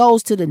 And it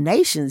goes to the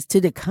nations,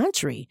 to the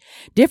country,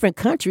 different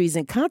countries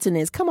and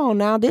continents. Come on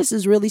now, this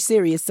is really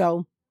serious.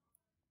 So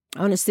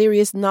on a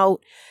serious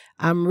note,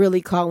 I'm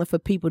really calling for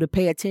people to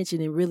pay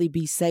attention and really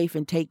be safe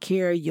and take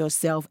care of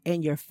yourself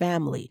and your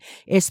family,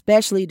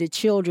 especially the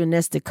children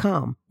that's to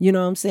come. You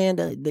know what I'm saying?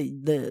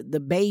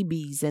 The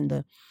babies and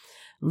the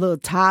little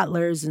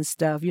toddlers and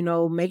stuff. You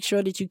know, make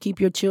sure that you keep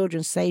your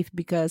children safe,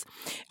 because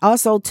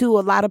also too,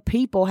 a lot of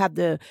people have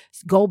to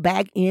go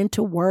back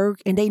into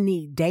work and they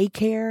need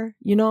daycare.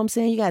 You know what I'm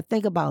saying? You got to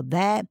think about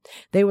that.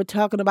 They were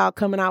talking about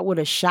coming out with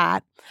a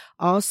shot,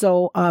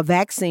 also a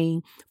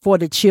vaccine for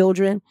the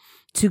children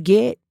to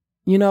get,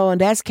 you know,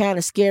 and that's kind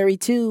of scary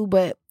too,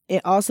 but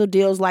it also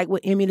deals like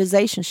with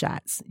immunization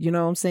shots. You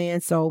know what I'm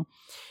saying? So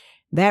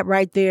that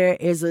right there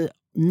is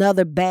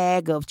another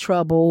bag of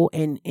trouble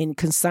and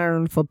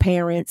concern for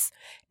parents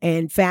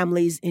and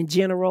families in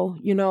general,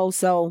 you know.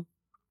 So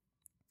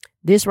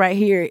this right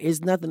here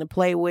is nothing to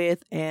play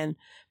with, and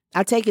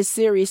I take it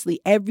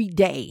seriously every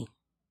day.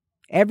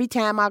 Every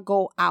time I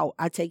go out,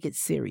 I take it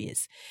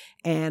serious,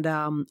 and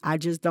I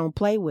just don't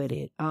play with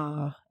it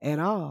at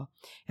all.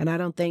 And I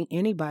don't think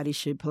anybody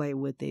should play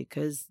with it,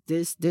 because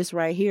this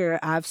right here,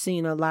 I've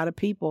seen a lot of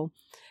people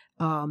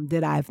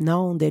that I've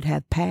known that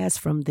have passed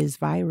from this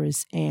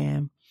virus,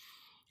 and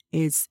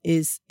it's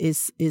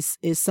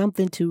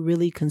something to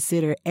really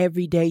consider.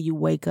 Every day you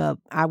wake up,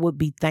 I would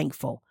be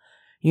thankful.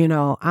 You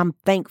know, I'm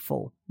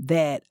thankful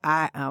that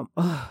I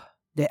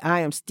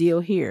am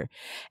still here,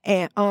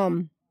 and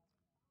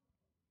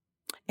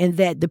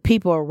that the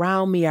people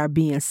around me are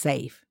being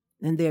safe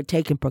and they're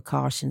taking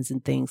precautions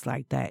and things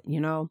like that,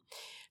 you know.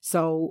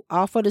 So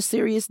off of the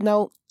serious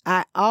note,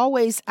 I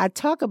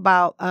talk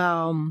about,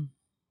 I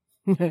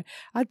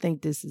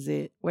think this is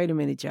it. Wait a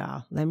minute,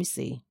 y'all. Let me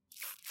see.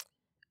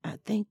 I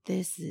think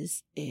this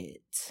is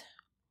it.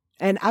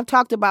 And I've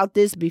talked about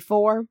this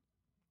before.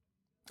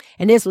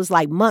 And this was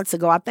like months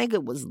ago. I think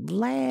it was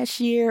last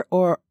year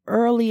or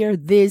earlier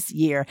this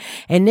year.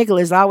 And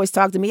Nicholas always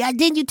talked to me.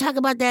 Didn't you talk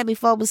about that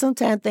before? But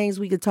sometimes things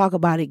we could talk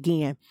about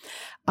again.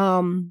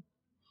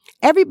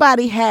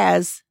 Everybody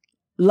has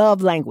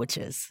love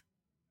languages.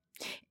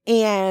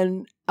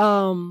 And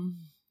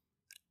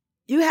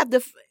you have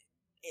to,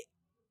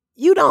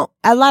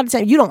 a lot of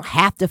times you don't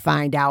have to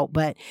find out,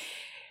 but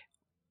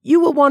you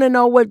would want to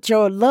know what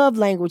your love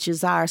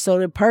languages are so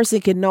the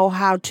person can know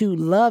how to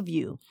love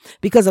you.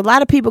 Because a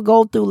lot of people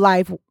go through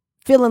life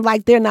feeling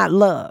like they're not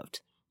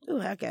loved.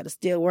 Ooh, I got to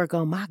still work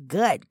on my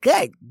good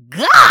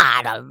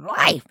God of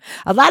life.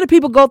 A lot of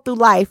people go through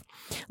life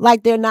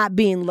like they're not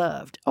being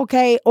loved,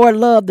 okay, or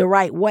loved the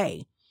right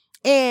way.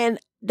 And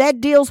that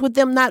deals with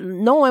them not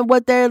knowing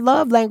what their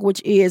love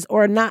language is,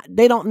 or not.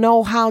 They don't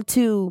know how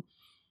to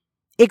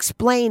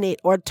explain it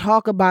or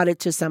talk about it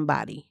to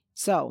somebody.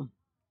 So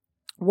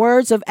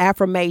Words of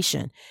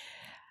affirmation.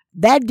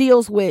 That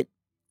deals with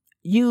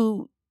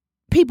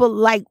people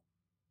like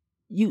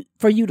you,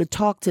 for you to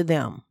talk to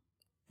them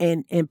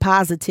in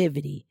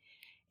positivity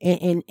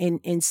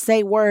and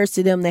say words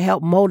to them to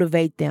help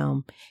motivate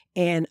them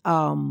and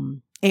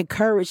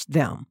encourage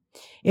them.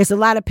 It's a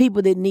lot of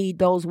people that need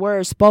those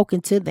words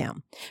spoken to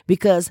them,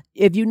 because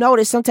if you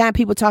notice, sometimes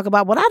people talk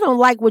about, well, I don't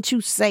like what you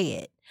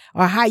said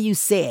or how you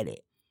said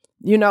it.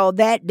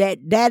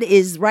 That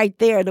is right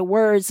there, the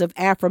words of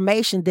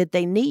affirmation that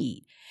they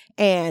need.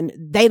 And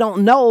they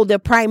don't know the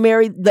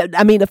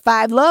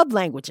 5 love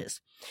languages.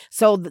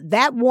 So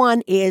that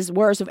one is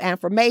words of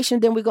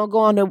affirmation. Then we're going to go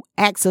on to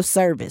acts of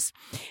service.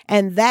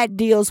 And that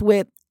deals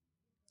with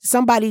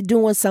somebody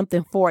doing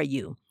something for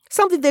you,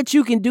 something that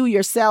you can do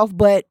yourself,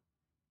 but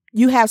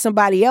you have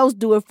somebody else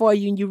do it for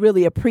you and you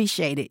really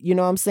appreciate it. You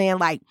know what I'm saying?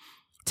 Like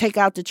take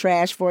out the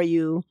trash for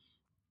you,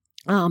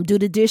 do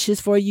the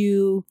dishes for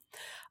you,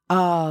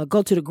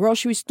 go to the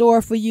grocery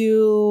store for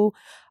you,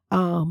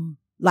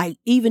 like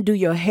even do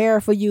your hair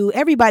for you.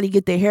 Everybody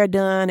get their hair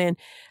done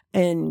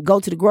and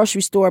go to the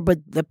grocery store. But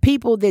the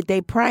people that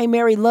their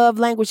primary love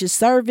language is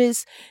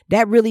service,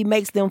 that really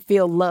makes them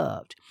feel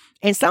loved.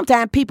 And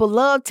sometimes people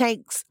love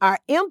tanks are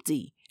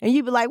empty. And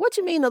you be like, what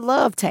you mean a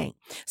love tank?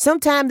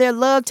 Sometimes their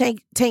love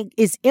tank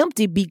is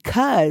empty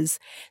because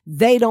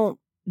the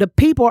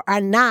people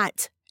are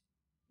not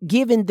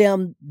giving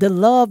them the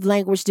love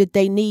language that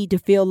they need to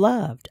feel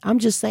loved. I'm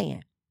just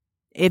saying.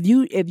 If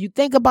you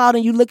think about it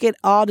and you look at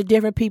all the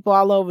different people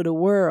all over the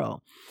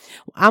world,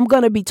 I'm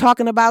going to be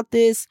talking about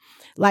this.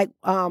 Like,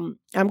 I'm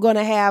going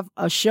to have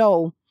a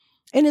show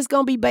and it's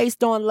going to be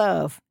based on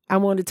love. I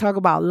want to talk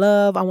about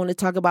love. I want to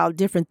talk about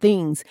different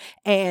things.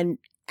 And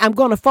I'm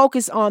going to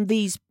focus on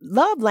these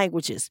love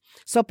languages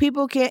so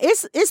people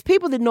it's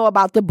people that know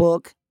about the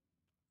book.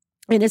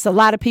 And it's a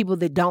lot of people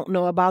that don't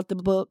know about the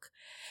book.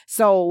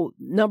 So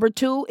number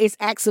 2 is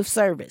acts of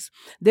service.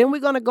 Then we're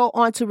going to go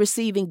on to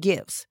receiving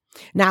gifts.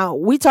 Now,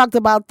 we talked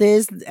about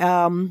this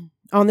on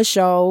the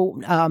show,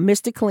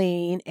 Mr.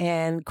 Clean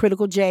and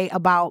Critical J,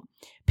 about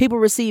people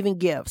receiving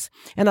gifts.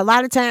 And a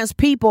lot of times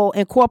people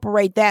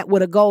incorporate that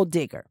with a gold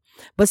digger.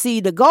 But see,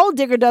 the gold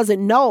digger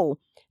doesn't know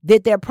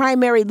that their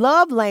primary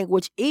love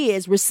language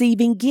is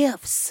receiving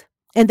gifts.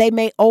 And they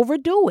may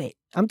overdo it.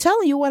 I'm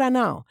telling you what I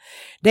know.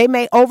 They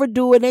may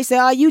overdo it. They say,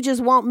 oh, you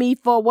just want me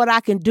for what I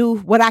can do,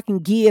 what I can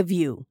give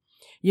you,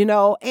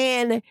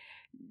 and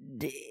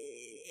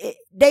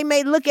they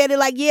may look at it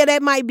like, yeah,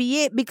 that might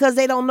be it, because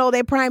they don't know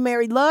their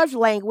primary love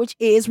language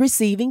is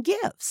receiving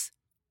gifts.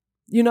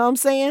 You know what I'm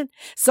saying?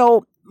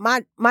 So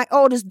my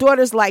oldest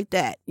daughter's like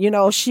that.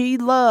 She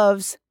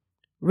loves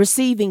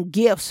receiving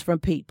gifts from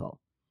people.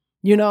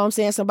 You know what I'm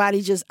saying?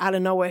 Somebody just out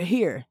of nowhere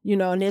here,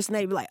 and this and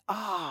they be like,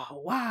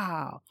 oh,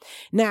 wow.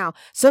 Now,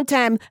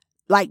 sometimes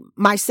like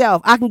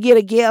myself, I can get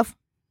a gift.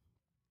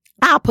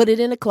 I'll put it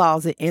in the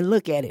closet and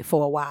look at it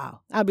for a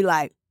while. I'll be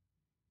like,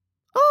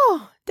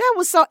 oh,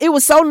 it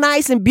was so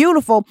nice and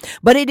beautiful,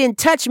 but it didn't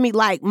touch me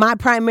like my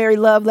primary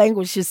love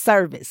language is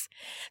service.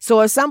 So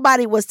if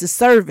somebody was to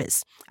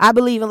service, I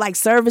believe in like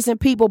servicing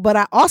people, but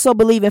I also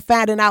believe in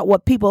finding out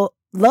what people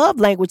love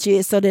language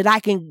is so that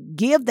I can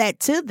give that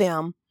to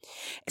them.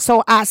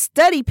 So I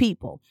study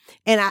people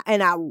and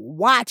I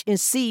watch and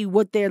see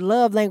what their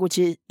love language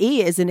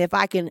is. And if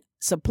I can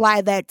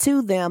supply that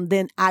to them,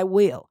 then I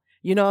will.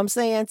 You know what I'm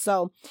saying?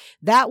 So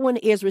that one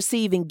is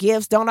receiving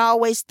gifts. Don't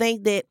always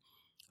think that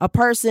a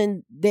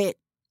person that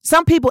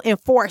some people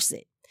enforce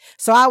it.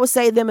 So I would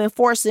say them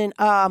enforcing,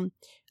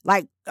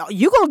 like, oh,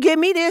 you gonna give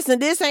me this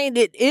and this ain't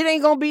it. It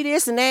ain't gonna be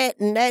this and that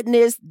and that and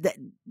this.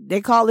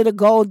 They call it a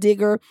gold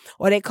digger,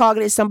 or they call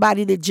it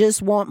somebody that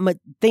just want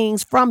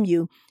things from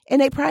you. And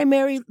their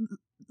primary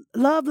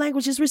love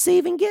language is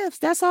receiving gifts.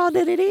 That's all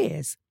that it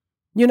is.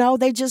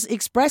 They just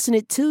expressing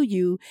it to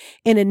you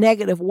in a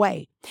negative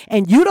way.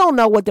 And you don't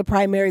know what the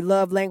primary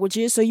love language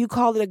is, so you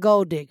call it a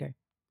gold digger.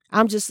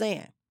 I'm just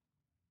saying.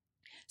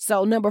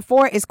 So number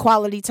 4 is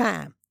quality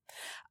time.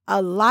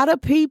 A lot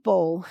of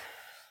people,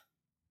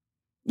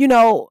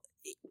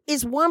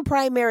 it's one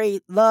primary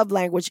love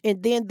language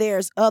and then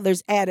there's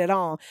others added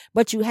on,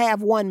 but you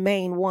have one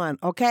main one.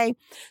 Okay.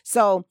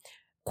 So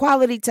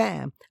quality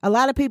time. A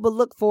lot of people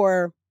look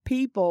for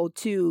people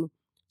to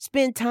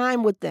spend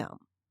time with them.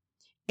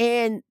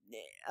 And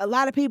a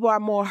lot of people are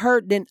more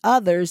hurt than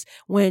others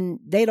when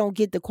they don't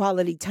get the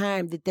quality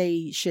time that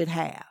they should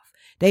have.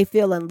 They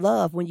feel in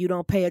love when you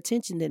don't pay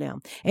attention to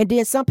them. And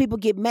then some people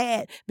get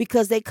mad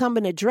because they come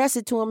and address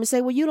it to them and say,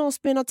 well, you don't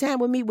spend no time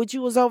with me, but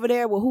you was over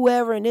there with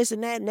whoever and this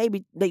and that.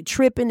 And they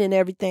tripping and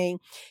everything.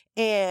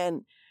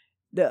 And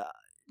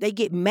they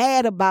get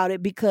mad about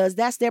it because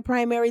that's their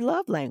primary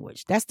love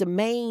language. That's the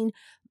main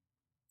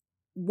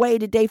way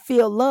that they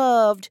feel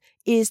loved,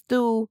 is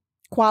through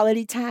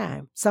quality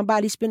time.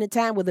 Somebody spending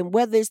time with them,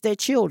 whether it's their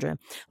children.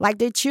 Like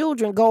their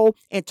children go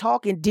and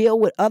talk and deal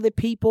with other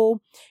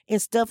people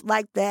and stuff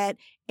like that.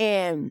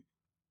 And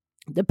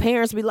the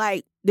parents be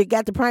like, they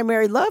got the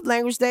primary love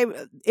language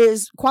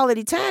is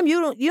quality time.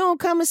 You don't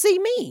come and see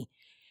me.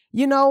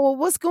 Well,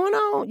 what's going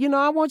on?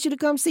 I want you to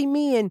come see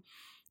me. And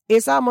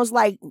it's almost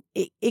like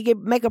it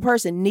can make a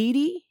person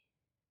needy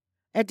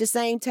at the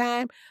same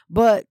time.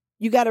 But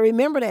you got to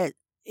remember that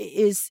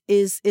is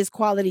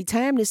quality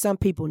time that some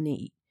people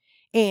need.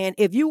 And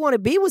if you want to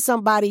be with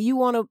somebody, you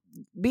want to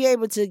be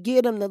able to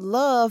give them the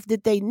love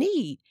that they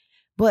need.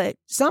 But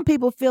some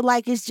people feel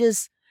like it's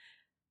just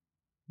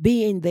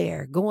being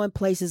there, going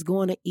places,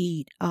 going to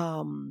eat.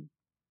 How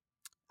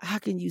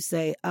can you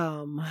say,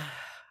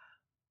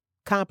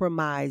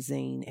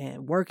 compromising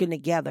and working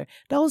together.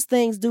 Those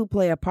things do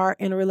play a part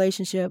in a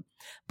relationship.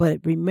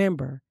 But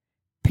remember,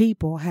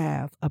 people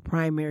have a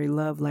primary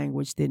love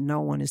language that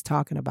no one is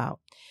talking about.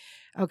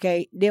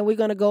 Okay, then we're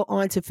going to go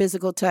on to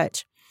physical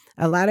touch.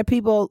 A lot of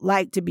people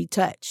like to be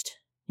touched.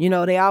 You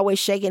know, they always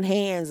shaking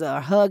hands or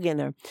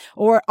hugging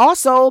or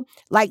also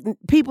like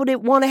people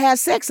that want to have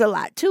sex a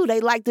lot too. They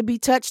like to be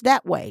touched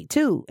that way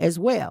too as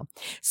well.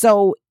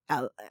 So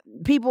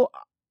people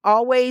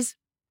always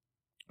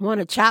want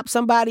to chop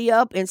somebody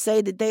up and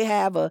say that they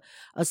have a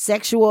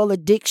sexual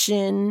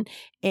addiction.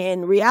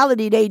 In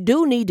reality, they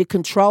do need to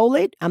control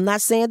it. I'm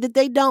not saying that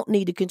they don't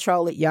need to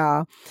control it,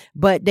 y'all,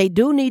 but they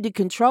do need to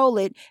control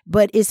it.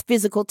 But it's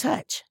physical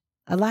touch.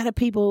 A lot of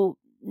people,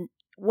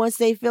 once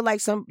they feel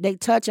like they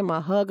touch them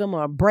or hug them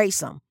or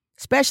embrace them,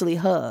 especially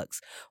hugs.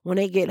 When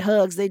they get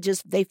hugs,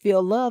 they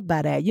feel loved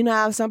by that. You know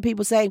how some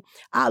people say,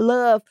 I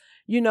love,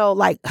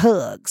 like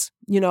hugs,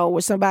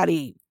 where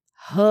somebody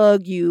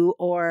hug you,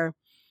 or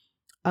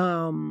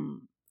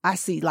I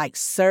see like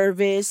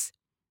service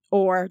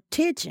or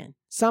attention.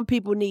 Some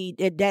people need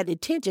that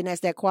attention.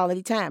 That's that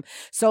quality time.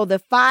 So the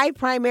 5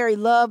 primary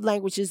love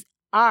languages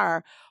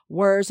are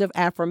words of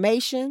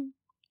affirmation,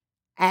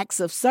 acts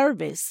of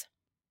service,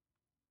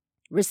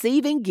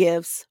 receiving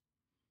gifts,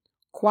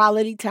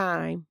 quality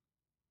time,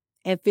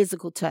 and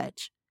physical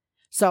touch.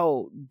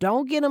 So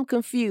don't get them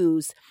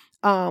confused.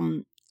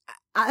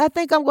 I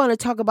think I'm going to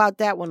talk about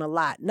that one a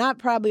lot. Not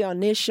probably on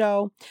this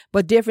show,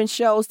 but different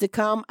shows to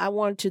come. I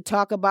want to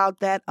talk about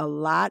that a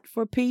lot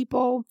for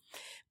people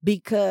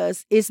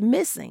because it's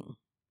missing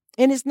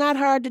and it's not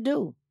hard to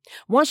do.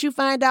 Once you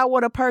find out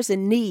what a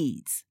person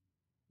needs,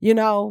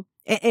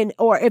 and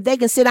or if they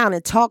can sit down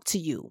and talk to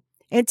you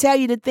and tell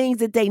you the things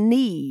that they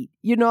need,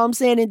 you know what I'm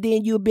saying? And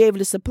then you'll be able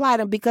to supply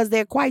them because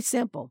they're quite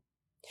simple.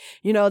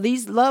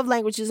 These love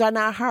languages are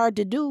not hard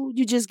to do.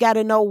 You just got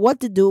to know what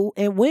to do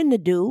and when to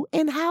do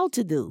and how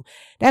to do.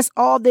 That's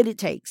all that it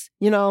takes.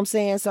 You know what I'm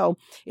saying? So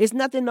it's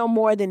nothing no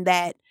more than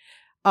that,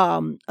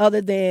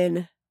 other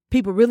than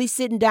people really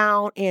sitting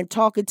down and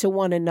talking to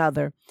one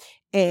another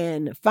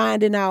and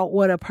finding out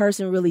what a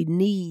person really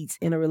needs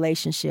in a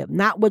relationship,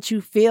 not what you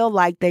feel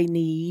like they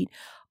need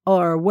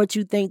or what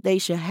you think they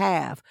should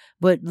have,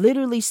 but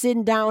literally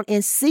sitting down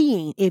and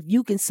seeing if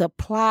you can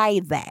supply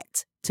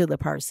that to the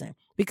person.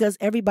 Because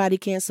everybody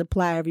can't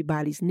supply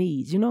everybody's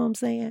needs. You know what I'm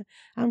saying?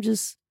 I'm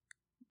just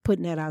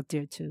putting that out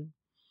there too.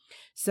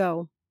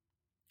 So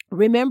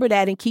remember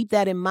that and keep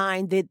that in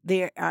mind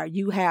that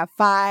you have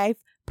 5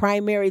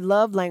 primary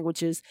love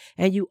languages,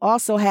 and you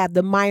also have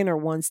the minor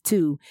ones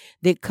too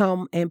that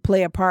come and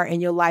play a part in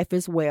your life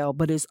as well.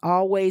 But it's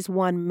always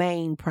one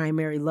main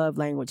primary love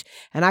language.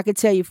 And I can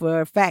tell you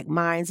for a fact,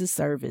 mine's is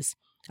service.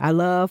 I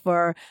love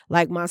for,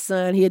 like my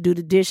son, he'll do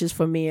the dishes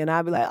for me and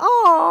I'll be like,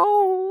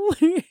 oh,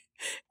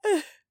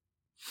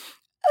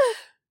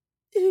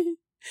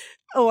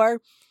 or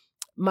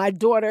my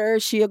daughter,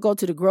 she'll go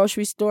to the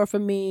grocery store for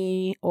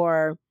me.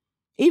 Or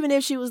even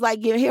if she was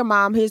like, here,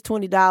 mom, here's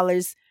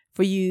 $20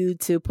 for you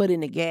to put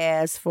in the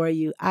gas for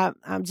you.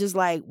 I'm just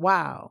like,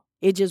 wow,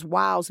 it just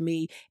wows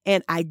me.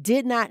 And I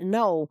did not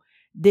know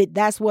that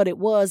that's what it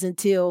was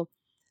until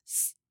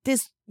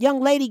this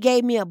young lady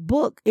gave me a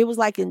book. It was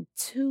like in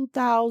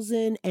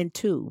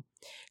 2002.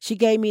 She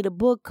gave me the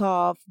book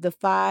called The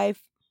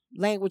 5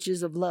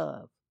 Languages of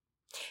Love.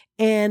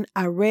 And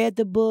I read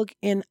the book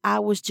and I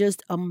was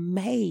just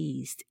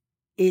amazed,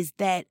 is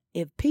that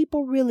if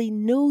people really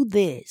knew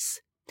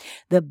this,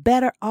 the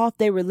better off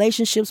their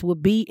relationships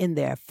would be in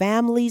their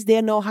families.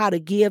 They'll know how to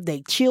give their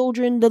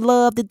children the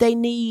love that they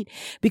need,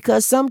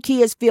 because some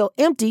kids feel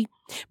empty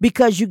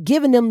because you're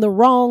giving them the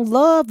wrong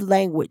love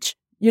language.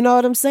 You know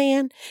what I'm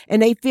saying?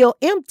 And they feel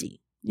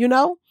empty,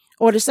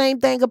 or the same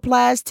thing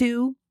applies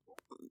to,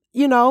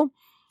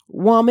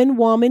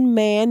 woman,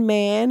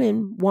 man,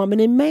 and woman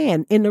and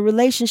man in a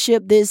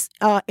relationship that's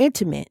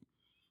intimate.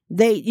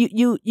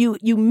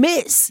 You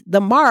miss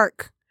the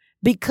mark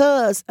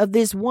because of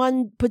this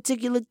one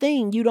particular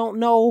thing. You don't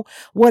know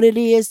what it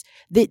is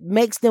that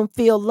makes them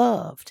feel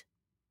loved.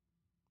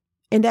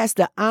 And that's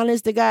the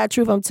honest to God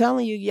truth. I'm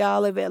telling you,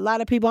 y'all, if a lot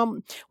of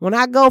people, when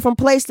I go from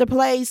place to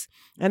place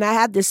and I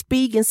have to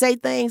speak and say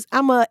things,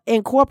 I'm going to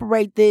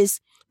incorporate this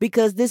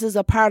because this is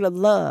a part of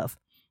love.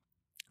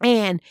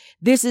 And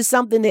this is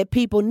something that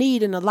people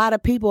need. And a lot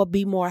of people will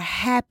be more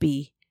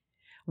happy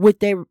with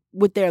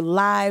their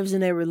lives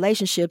and their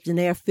relationships, and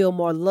they'll feel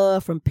more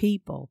love from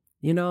people.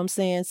 You know what I'm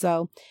saying?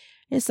 So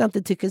it's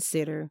something to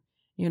consider,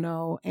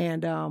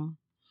 and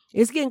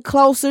it's getting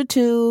closer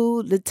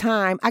to the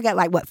time. I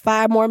got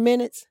 5 more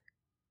minutes?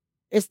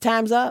 It's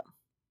time's up.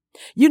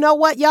 You know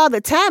what, y'all?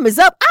 The time is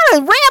up. I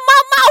done ran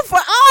my mouth for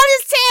all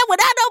this time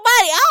without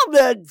nobody. I'm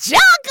the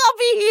junk up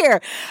in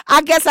here.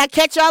 I guess I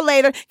catch y'all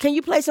later. Can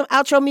you play some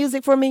outro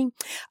music for me?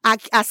 I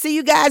see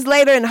you guys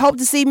later and hope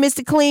to see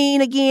Mr.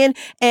 Clean again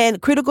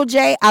and Critical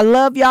J. I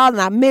love y'all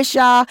and I miss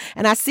y'all.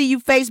 And I see you,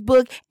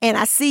 Facebook, and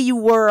I see you,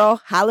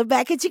 world. Holla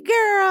back at your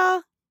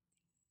girl.